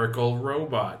hysterical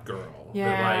robot girl.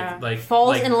 Yeah. That,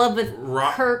 falls in love with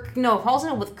Kirk. No, falls in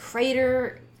love with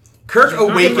Crater. Kirk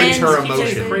awakens her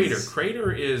emotions.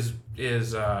 Crater is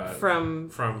from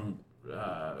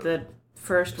the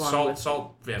first one.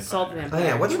 Salt Vampire. Salt Vampire. Oh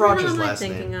yeah, what's Roger's what am I last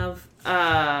thinking name? Of?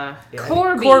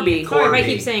 Corby. Corby. I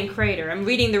keep saying Crater. I'm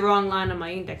reading the wrong line on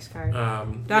my index card.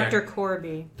 Dr.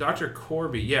 Corby. Dr.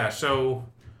 Corby. Yeah. So.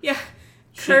 Yeah.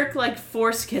 Kirk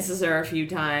force kisses her a few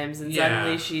times, and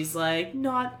suddenly she's like,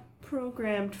 "Not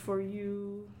programmed for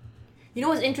you." You know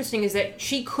what's interesting is that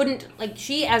she couldn't,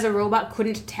 she as a robot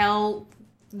couldn't tell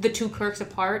the two Kirks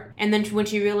apart. And then when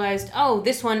she realized, oh,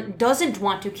 this one doesn't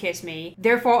want to kiss me,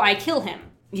 therefore I kill him.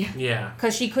 Yeah.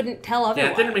 Because she couldn't tell otherwise.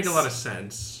 Yeah, it didn't make a lot of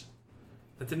sense.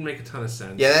 That didn't make a ton of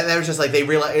sense. Yeah, that was just they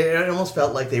realized, it almost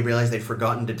felt like they realized they'd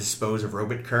forgotten to dispose of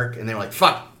Robot Kirk, and they were like,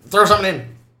 fuck, throw something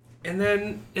in. And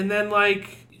then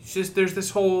it's just, there's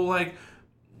this whole,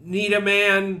 need a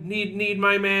man, need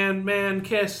my man,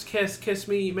 kiss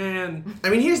me, man. I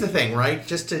mean, here's the thing, right?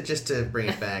 Just to bring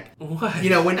it back. What? You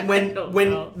know,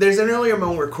 when there's an earlier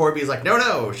moment where Corby's like,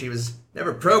 no, she was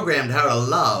never programmed how to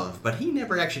love, but he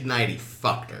never actually denied he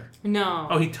fucked her. No.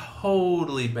 Oh, he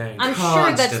totally banged her. I'm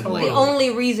sure that's the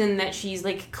only reason that she's,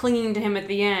 clinging to him at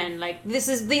the end. This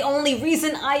is the only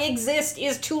reason I exist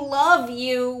is to love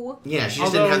you. Yeah, she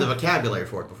just didn't have the vocabulary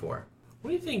for it before. What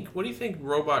do you think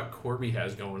Robot Corby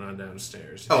has going on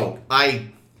downstairs? Do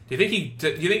you think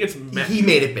it's he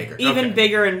made it bigger? Even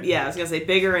bigger and I was gonna say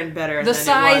bigger and better. The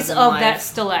size of that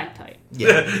stalactite.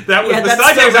 Yeah, the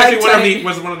stalactite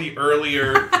was one of the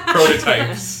earlier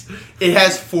prototypes. It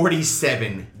has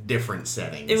 47 different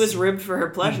settings. It was ribbed for her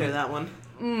pleasure. That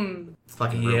one.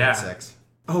 Fucking robot sex.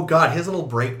 Oh god, his little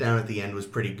breakdown at the end was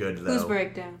pretty good though. Whose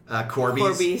breakdown?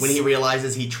 Corby's. When he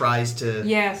realizes he tries to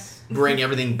bring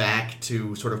everything back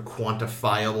to sort of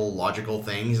quantifiable, logical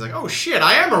things. He's like, oh shit,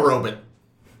 I am a robot.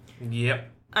 Yep.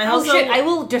 I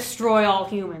will destroy all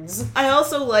humans. I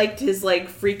also liked his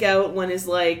freak out when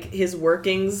his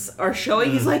workings are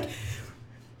showing. He's like,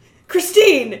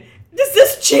 Christine, does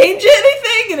this change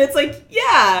anything? And it's like,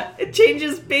 yeah, it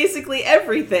changes basically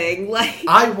everything.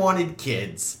 I wanted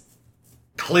kids.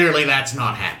 Clearly that's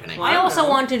not happening. I also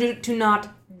wanted to not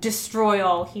destroy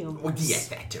all humans. Well, yeah,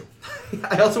 that too.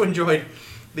 I also enjoyed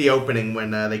the opening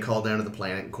when they call down to the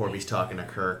planet and Corby's talking to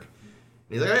Kirk.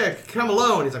 And he's like, hey, come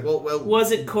alone. He's like, well...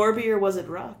 Was it Corby or was it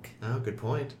Ruck? Oh, good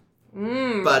point.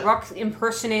 But Ruck's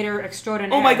impersonator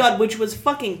extraordinaire. Oh my god, which was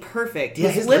fucking perfect. Yeah,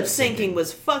 his lip syncing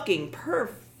was fucking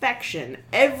perfection.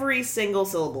 Every single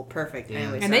syllable perfect. Yeah.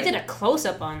 Anyway, and they did a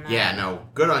close-up on that. Yeah, no.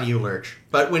 Good on you, Lurch.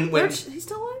 But when Lurch, he's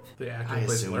still alive? Yeah, I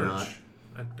assume Lurch. not.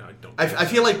 I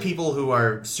feel like people who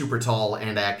are super tall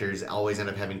and actors always end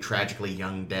up having tragically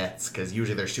young deaths, because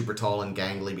usually they're super tall and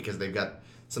gangly because they've got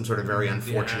some sort of very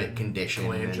unfortunate condition.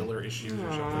 Glandular issues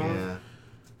or something. Yeah.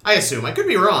 I assume. I could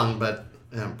be wrong, but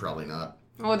probably not.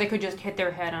 Or they could just hit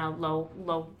their head on a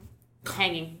low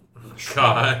hanging...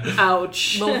 God.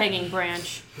 Ouch. Low-hanging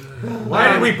branch.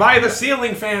 Why did we buy the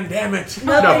ceiling fan, damn it?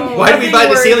 Why did we buy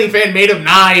the ceiling fan made of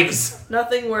knives?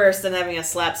 Nothing worse than having a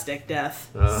slapstick death.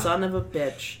 Son of a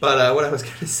bitch. But what I was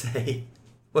going to say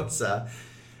was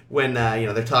when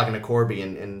they're talking to Corby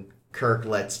and Kirk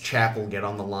lets Chapel get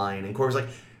on the line and Corby's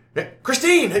like,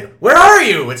 Christine, where are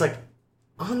you? It's like,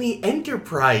 on the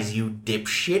Enterprise, you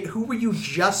dipshit. Who were you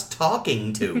just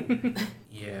talking to?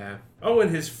 Yeah. Oh,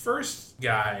 and his first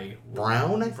guy...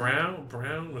 Brown?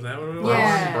 Brown? Was that what it was?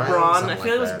 Yeah. Braun. I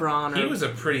feel it was Braun. He was a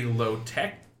pretty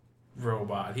low-tech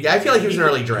robot. I feel like he was an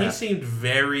early draft. He seemed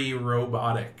very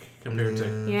robotic compared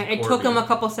to Yeah, it Corby. took him a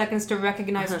couple seconds to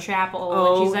recognize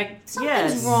Chapel. And she's like,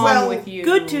 something's wrong with you.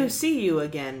 Good to see you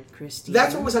again, Christine.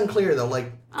 That's what was unclear, though.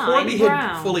 Corby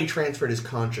had fully transferred his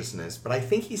consciousness, but I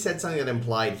think he said something that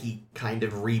implied he kind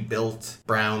of rebuilt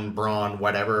Braun,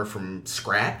 whatever, from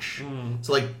scratch.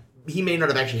 So, he may not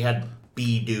have actually had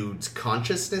B-Dude's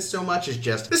consciousness so much as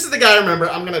just, this is the guy I remember,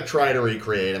 I'm going to try to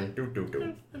recreate him.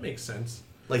 That makes sense.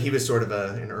 He was sort of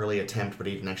an early attempt, but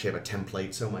he didn't actually have a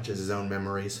template so much as his own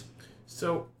memories.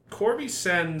 So, Corby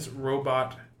sends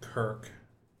Robot Kirk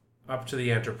up to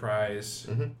the Enterprise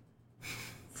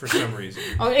for some reason.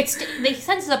 They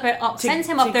sends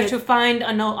him up there to find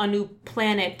a new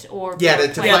planet or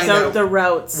to find out the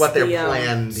routes, what their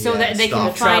plan, so that they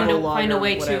can find a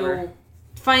way whatever. to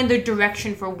find the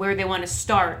direction for where they want to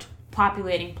start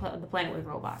populating the planet with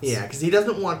robots. Yeah, because he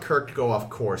doesn't want Kirk to go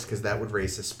off course because that would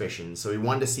raise suspicion. So he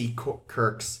wanted to see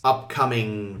Kirk's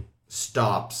upcoming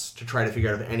stops to try to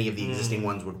figure out if any of the existing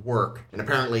ones would work. And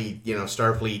apparently,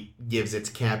 Starfleet gives its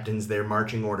captains their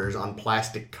marching orders on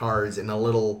plastic cards in a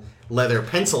little leather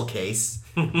pencil case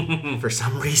for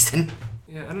some reason.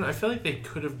 Yeah, I don't know. I feel like they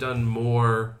could have done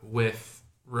more with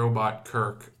Robot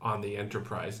Kirk on the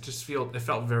Enterprise. It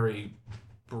felt very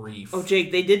brief. Oh,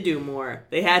 Jake, they did do more.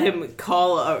 They had him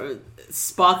call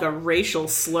Spock a racial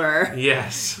slur.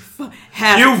 Yes.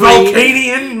 Half-breed. You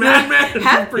Vulcanian madman!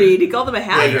 Half-breed. He called them a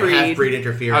half-breed. Yeah, half-breed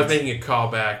interference. I was making a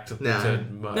callback to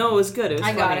Mud. No, it was good. It was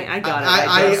I funny. got it. I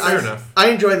got it. Fair enough.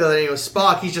 I enjoyed that.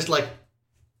 Spock, he's just like,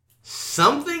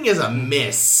 something is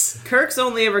amiss. Kirk's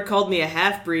only ever called me a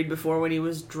half-breed before when he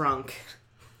was drunk.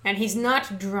 And he's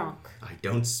not drunk. I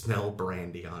don't smell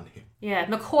brandy on him. Yeah,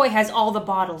 McCoy has all the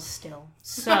bottles still.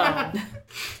 So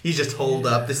He's just holed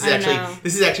up. This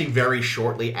is actually very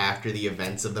shortly after the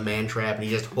events of the man trap, and he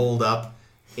just holed up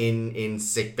in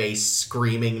sickbay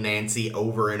screaming Nancy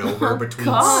over and over between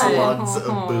slugs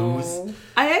of booze.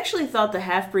 I actually thought the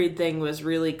half-breed thing was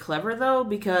really clever, though,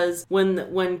 because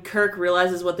when Kirk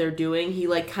realizes what they're doing, he,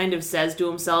 like, kind of says to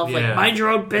himself, like, mind your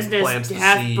own business,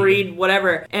 half-breed,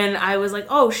 whatever. And I was like,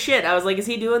 oh, shit. I was like, is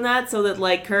he doing that so that,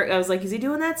 like, I was like, is he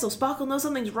doing that so Spock will know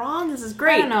something's wrong? This is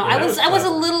great. I don't know. I was a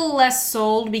little less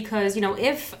sold because,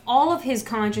 if all of his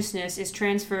consciousness is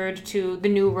transferred to the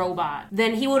new robot,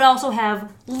 then he would also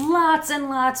have lots and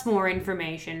lots more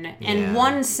information and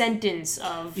one sentence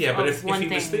of but if one he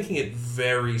thing. was thinking it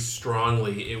very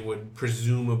strongly, it would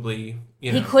presumably,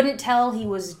 He couldn't tell he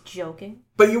was joking.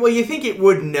 But you think it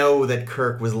would know that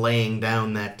Kirk was laying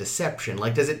down that deception.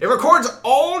 Like, it records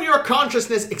all your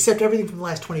consciousness except everything from the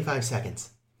last 25 seconds.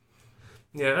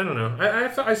 Yeah, I don't know.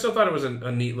 I still thought it was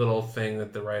a neat little thing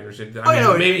that the writers did.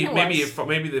 Maybe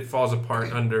it falls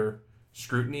apart under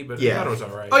scrutiny, but I thought it was all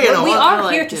right. Oh yeah, no, we are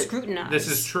here to scrutinize. This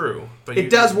is true, but it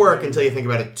does work until you think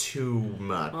about it too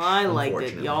much. Well, I liked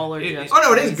it. Y'all are just. Oh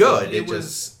no, it is good. It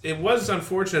was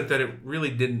unfortunate that it really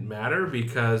didn't matter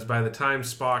because by the time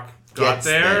Spock got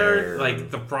there,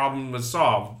 like the problem was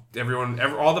solved.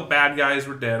 All the bad guys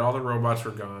were dead. All the robots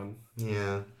were gone.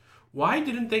 Yeah. Why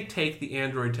didn't they take the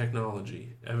android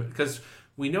technology? Because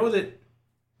we know that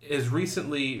as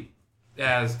recently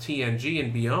as TNG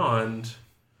and beyond,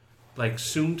 like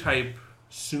Soon type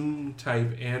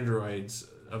androids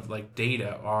of like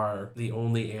Data are the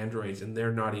only androids, and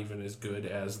they're not even as good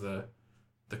as the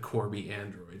Corby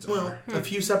androids are. Well, a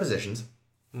few suppositions.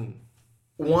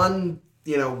 One,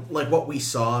 like what we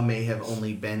saw may have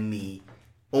only been the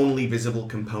only visible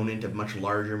component of much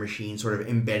larger machines sort of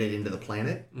embedded into the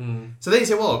planet. So they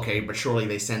say, well, okay, but surely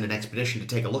they send an expedition to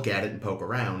take a look at it and poke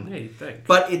around. Yeah, you'd think.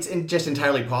 But it's just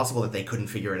entirely possible that they couldn't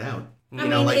figure it out.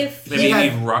 If they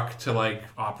need Ruck to like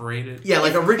operate it. Yeah,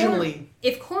 like originally,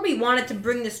 if Corby wanted to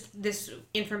bring this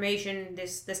information,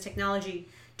 this technology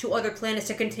to other planets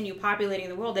to continue populating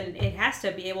the world, then it has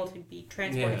to be able to be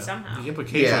transported somehow. The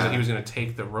implication was that he was going to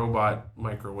take the robot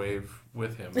microwave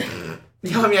with him.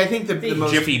 I think the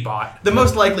most Jiffy bot. The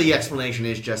most likely explanation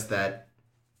is just that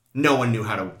no one knew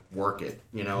how to work it.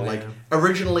 Like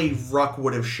originally, Ruck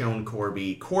would have shown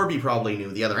Corby. Corby probably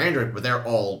knew the other android, but they're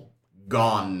all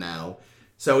gone now.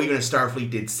 So even if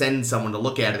Starfleet did send someone to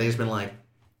look at it, they've just been like,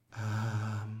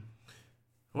 I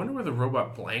wonder where the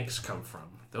robot blanks come from.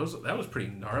 That was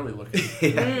pretty gnarly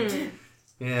looking.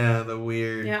 Yeah, the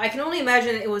weird. Yeah, I can only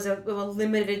imagine it was a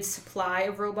limited supply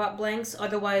of robot blanks.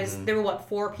 Otherwise, there were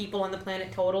 4 people on the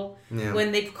planet total. Yeah.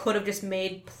 When they could have just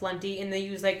made plenty, and they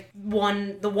used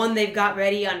the one they've got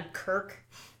ready on Kirk.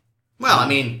 Well, I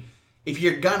mean, if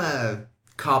you're gonna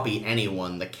copy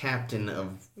anyone, the captain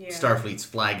of Starfleet's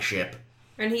flagship.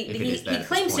 And he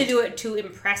claims to do it to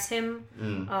impress him.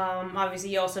 Obviously,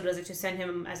 he also does it to send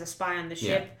him as a spy on the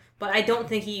ship. Yeah. But I don't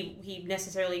think he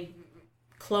necessarily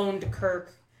cloned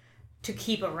Kirk to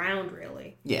keep around,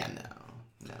 really. Yeah,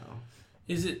 no.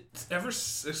 Is it ever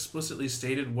explicitly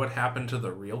stated what happened to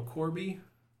the real Corby?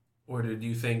 Or did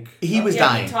you think... He was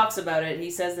dying. He talks about it. He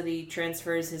says that he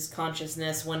transfers his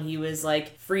consciousness when he was,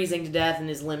 like, freezing to death and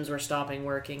his limbs were stopping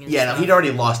working. And no, he'd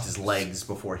already lost his legs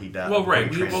before he died. Well, right.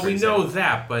 We know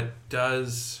that, but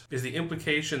is the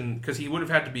implication... Because he would have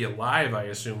had to be alive, I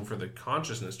assume, for the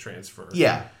consciousness transfer.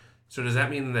 Yeah. So does that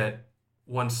mean that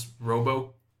once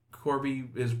Robo Corby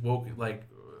is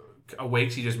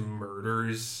awakes, he just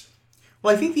murders?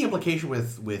 Well, I think the implication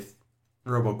with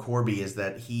Robo Corby is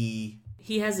that he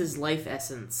has his life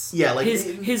essence. Yeah, like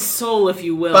his soul, if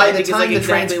you will. By the time the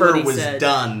transfer was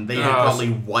done, they had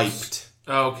probably wiped.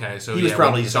 Okay, so he was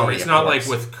probably just already. It's not like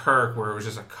with Kirk where it was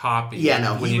just a copy. Yeah,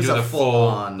 no, when he you was do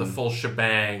a the full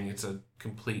shebang, it's a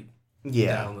complete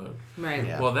download. Right.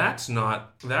 Yeah. Well, that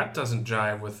doesn't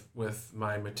jive with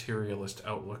my materialist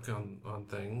outlook on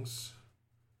things.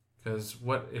 Because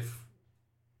what if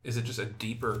is it just a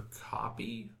deeper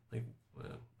copy? Like,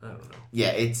 I don't know.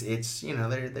 Yeah, it's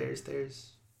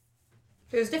there's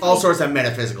all sorts of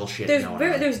metaphysical shit.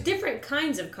 There's different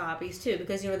kinds of copies too,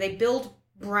 because they build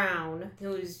Brown,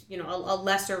 who's a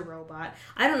lesser robot.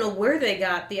 I don't know where they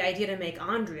got the idea to make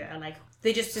Andrea. Like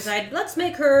they just decided, let's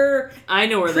make her. I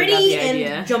know where pretty they got the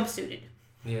idea. And jumpsuited.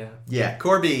 Yeah,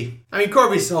 Corby. I mean,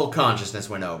 Corby's whole consciousness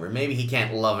went over. Maybe he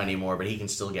can't love anymore, but he can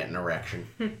still get an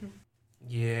erection.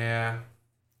 Yeah.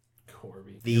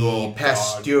 Corby. The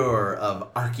Pasteur of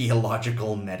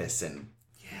archaeological medicine.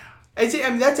 Yeah. I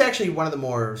mean, that's actually one of the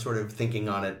more sort of thinking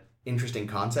on it interesting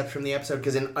concepts from the episode,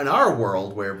 because in our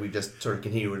world, where we just sort of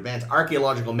continue to advance,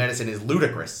 archaeological medicine is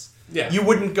ludicrous. Yeah. You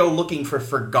wouldn't go looking for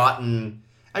forgotten...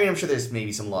 I mean, I'm sure there's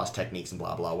maybe some lost techniques and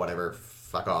blah, blah, whatever.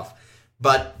 Fuck off.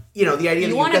 But, the idea that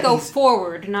you want to go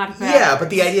forward, not backwards. Yeah,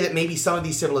 but the idea that maybe some of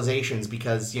these civilizations,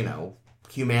 because,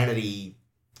 humanity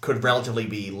could relatively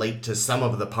be late to some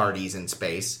of the parties in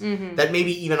space, that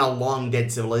maybe even a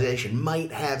long-dead civilization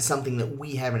might have something that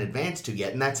we haven't advanced to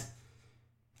yet, and that's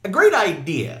a great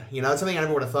idea. It's something I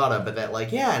never would have thought of, but that,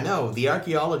 the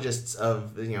archaeologists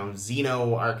of,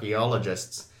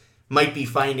 xeno-archaeologists might be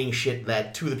finding shit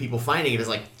that, to the people finding it, is,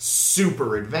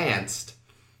 super advanced,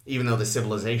 even though the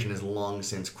civilization has long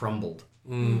since crumbled.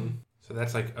 So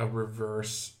that's like a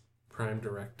reverse Prime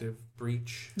Directive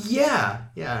breach? Yeah.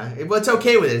 Well, it's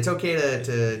okay with it. It's okay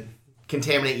to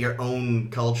contaminate your own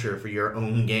culture for your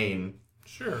own gain.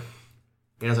 Sure.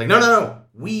 It's like, no,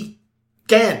 we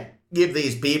can't give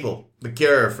these people the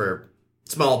cure for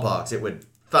smallpox. It would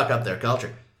fuck up their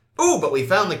culture. Ooh, but we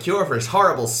found the cure for this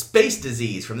horrible space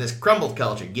disease from this crumbled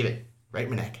culture. Give it. Right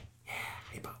in my neck.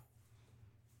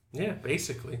 Yeah,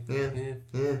 basically. Yeah.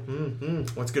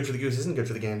 What's good for the goose isn't good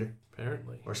for the gander.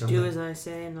 Apparently. Or something. Do as I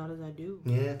say and not as I do.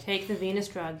 Yeah. Take the Venus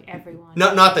drug, everyone.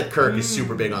 Not that Kirk is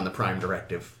super big on the Prime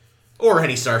Directive. Or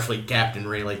any Starfleet captain,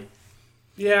 really.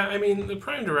 Yeah, I mean, the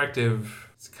Prime Directive,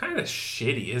 it's kind of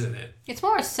shitty, isn't it? It's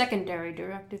more a secondary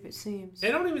directive, it seems. I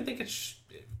don't even think it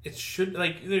should,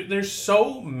 there's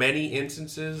so many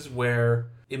instances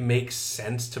where it makes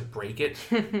sense to break it.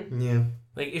 Yeah.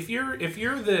 If you're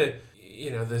the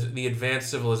the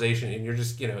advanced civilization, and you're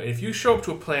just, if you show up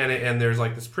to a planet and there's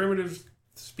this primitive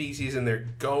species and they're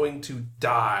going to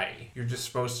die, you're just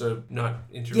supposed to not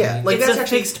intervene. Yeah, it's that's a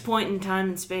fixed point in time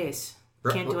and space.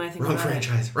 Can't do anything about it.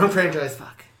 Wrong franchise.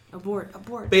 Fuck. Abort.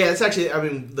 But yeah, it's actually,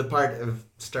 the part of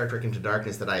Star Trek Into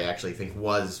Darkness that I actually think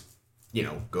was,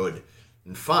 good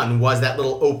and fun was that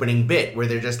little opening bit where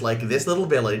they're just this little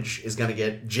village is going to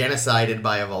get genocided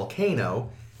by a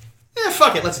volcano.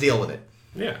 Fuck it, let's deal with it.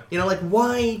 Yeah.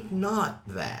 Why not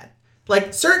that?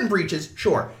 Certain breaches,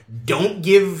 sure. Don't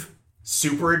give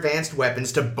super advanced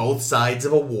weapons to both sides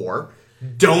of a war.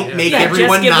 Don't make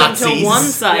everyone Nazis. Just give them to one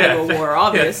side of a war,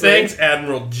 obviously. Yeah, thanks,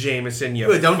 Admiral Jameson,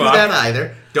 Don't do that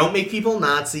either. Don't make people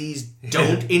Nazis.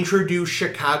 Don't introduce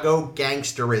Chicago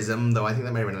gangsterism, though I think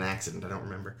that might have been an accident. I don't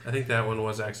remember. I think that one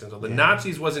was accidental. The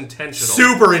Nazis was intentional.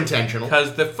 Super intentional.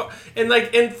 Because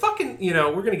fucking,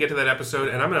 we're going to get to that episode,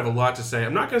 and I'm going to have a lot to say.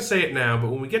 I'm not going to say it now,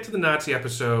 but when we get to the Nazi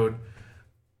episode,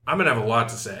 I'm going to have a lot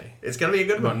to say. It's going to be a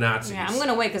good about one. Nazis. Yeah, I'm going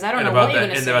to wait, because I don't know what you're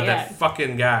going to say about yet. that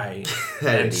fucking guy.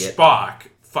 That and idiot. Spock.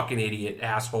 Fucking idiot,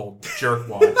 asshole,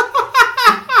 jerkwad.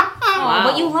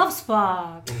 Wow. But you love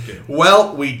Spock. Okay.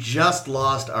 Well, we just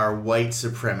lost our white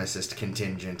supremacist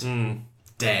contingent.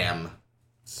 Damn.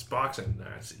 Spock's a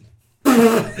Nazi.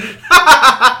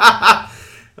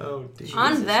 Oh, dear.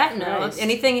 On that note,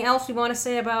 anything else we want to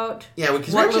say about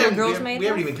because what Little Girls Made we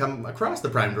haven't even come across the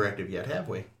Prime Directive yet, have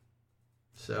we?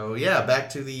 So,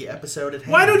 back to the episode at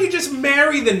hand. Why don't you just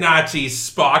marry the Nazis,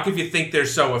 Spock, if you think they're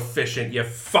so efficient, you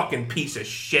fucking piece of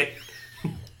shit?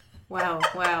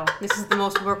 Wow. This is the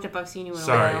most worked up I've seen you in a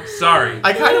while. Sorry.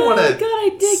 I kind of want to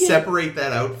separate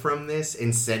that out from this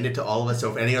and send it to all of us,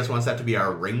 so if any of us wants that to be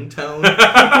our ringtone.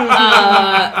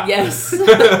 Yes.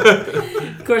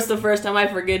 Of course, the first time I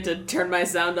forget to turn my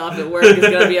sound off at work is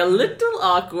going to be a little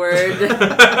awkward.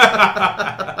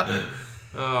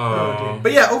 Oh.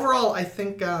 But yeah, overall, I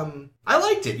think I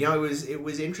liked it. It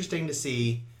was interesting to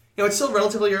see. It's still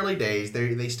relatively early days.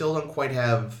 They still don't quite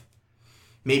have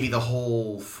maybe the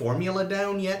whole formula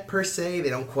down yet, per se. They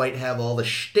don't quite have all the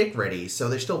shtick ready, so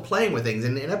they're still playing with things.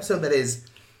 And an episode that is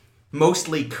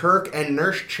mostly Kirk and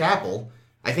Nurse Chapel,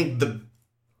 I think the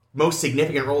most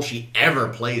significant role she ever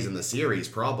plays in the series,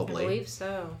 probably. I believe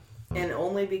so. And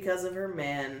only because of her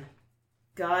man.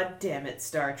 God damn it,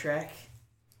 Star Trek.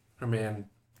 Her man,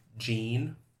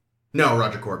 Gene? No,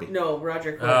 Roger Corby. No,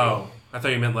 Roger Corby. Oh, I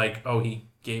thought you meant he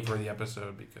gave her the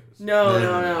episode because... No.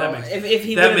 If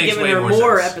he would have given her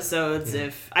more episodes,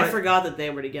 I forgot that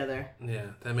they were together. Yeah,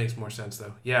 that makes more sense,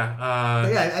 though. Yeah.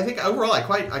 I think overall I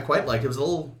quite liked it. It was a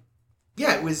little...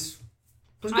 Yeah, it was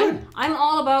was good. I'm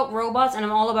all about robots, and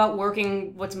I'm all about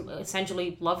working what's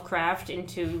essentially Lovecraft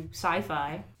into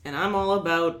sci-fi. And I'm all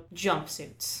about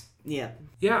jumpsuits. Yeah.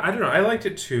 Yeah, I don't know. I liked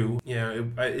it too. Yeah,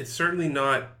 it's certainly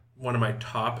not one of my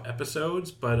top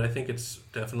episodes, but I think it's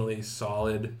definitely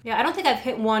solid. Yeah, I don't think I've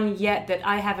hit one yet that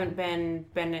I haven't been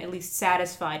at least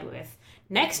satisfied with.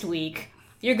 Next week,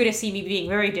 you're going to see me being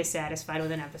very dissatisfied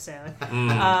with an episode.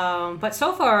 But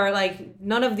so far, like,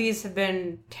 none of these have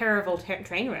been terrible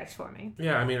train wrecks for me.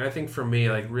 Yeah, I mean, I think for me,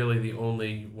 like, really the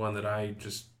only one that I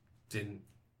just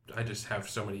have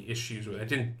so many issues with. I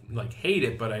didn't, like, hate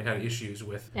it, but I had issues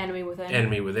with Enemy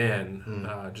Within.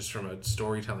 Just from a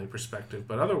storytelling perspective.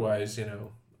 But otherwise, you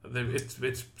know,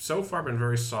 it's so far been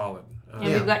very solid. And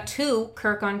we've got 2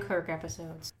 Kirk on Kirk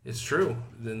episodes. It's true.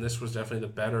 Then this was definitely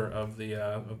the better of the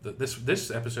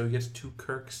this episode gets 2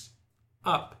 Kirks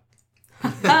up.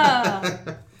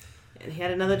 And he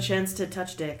had another chance to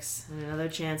touch dicks, and another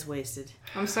chance wasted.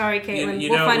 I'm sorry, Caitlin. We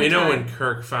know when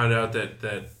Kirk found out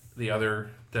that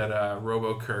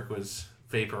Robo Kirk was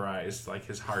vaporized, like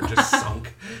his heart just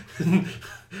sunk. I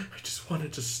just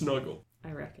wanted to snuggle.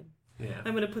 I reckon. Yeah.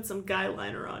 I'm gonna put some guy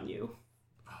liner on you.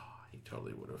 He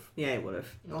totally would have. Yeah, he would have.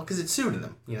 Well, because it suited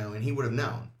him, and he would have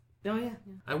known. Oh, yeah.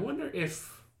 I wonder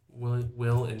if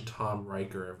Will and Tom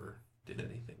Riker ever did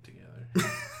anything together.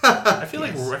 I feel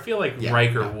like Riker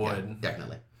would.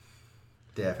 Yeah,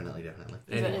 definitely.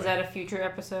 Anyway. Is that a future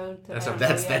episode? That's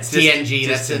TNG.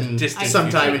 That's in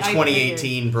sometime in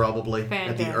 2018, probably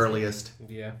Fantastic. at the earliest.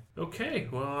 Yeah. Okay.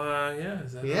 Well,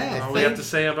 Is that all I we have to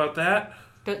say about that?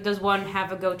 Does one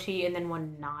have a goatee and then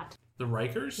one not? The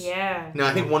Rikers? Yeah. No,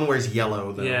 I think one wears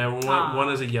yellow, though. Yeah, one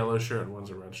is a yellow shirt and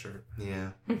one's a red shirt. Yeah.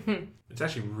 It's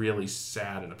actually really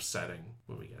sad and upsetting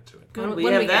when we get to it. Good. We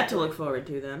have that to look forward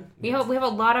to, then. We have a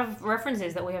lot of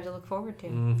references that we have to look forward to.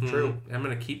 Mm-hmm. True. I'm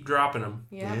going to keep dropping them.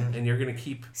 Yeah. And you're going to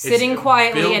keep... Sitting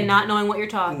quietly and not knowing what you're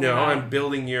talking about. No, I'm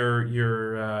building your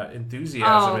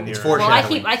enthusiasm and your... It's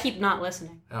foreshadowing. I keep not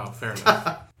listening. Oh, fair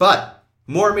enough. But,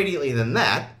 more immediately than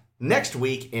that, next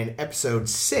week in episode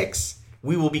 6,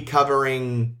 we will be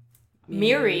covering...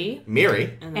 Miri.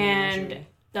 And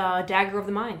Dagger of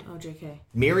the Mind. Oh, JK.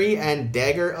 Miri and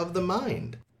Dagger of the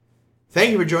Mind.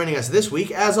 Thank you for joining us this week.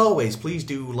 As always, please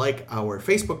do like our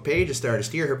Facebook page, A Star to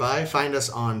Steer Her By. Find us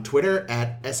on Twitter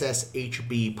at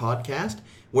SSHB Podcast.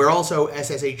 We're also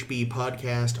SSHB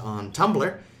Podcast on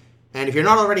Tumblr. And if you're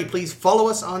not already, please follow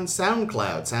us on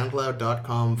SoundCloud,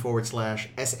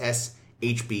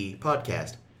 soundcloud.com/SSHB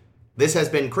Podcast. This has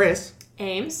been Chris.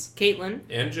 Ames. Caitlin.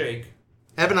 And Jake.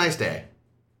 Have a nice day.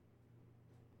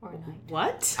 Or night.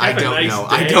 What? I don't know.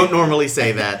 I don't normally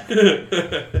say that.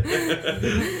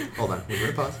 Hold on. We're going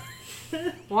to pause.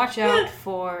 Watch out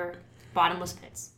for bottomless pits.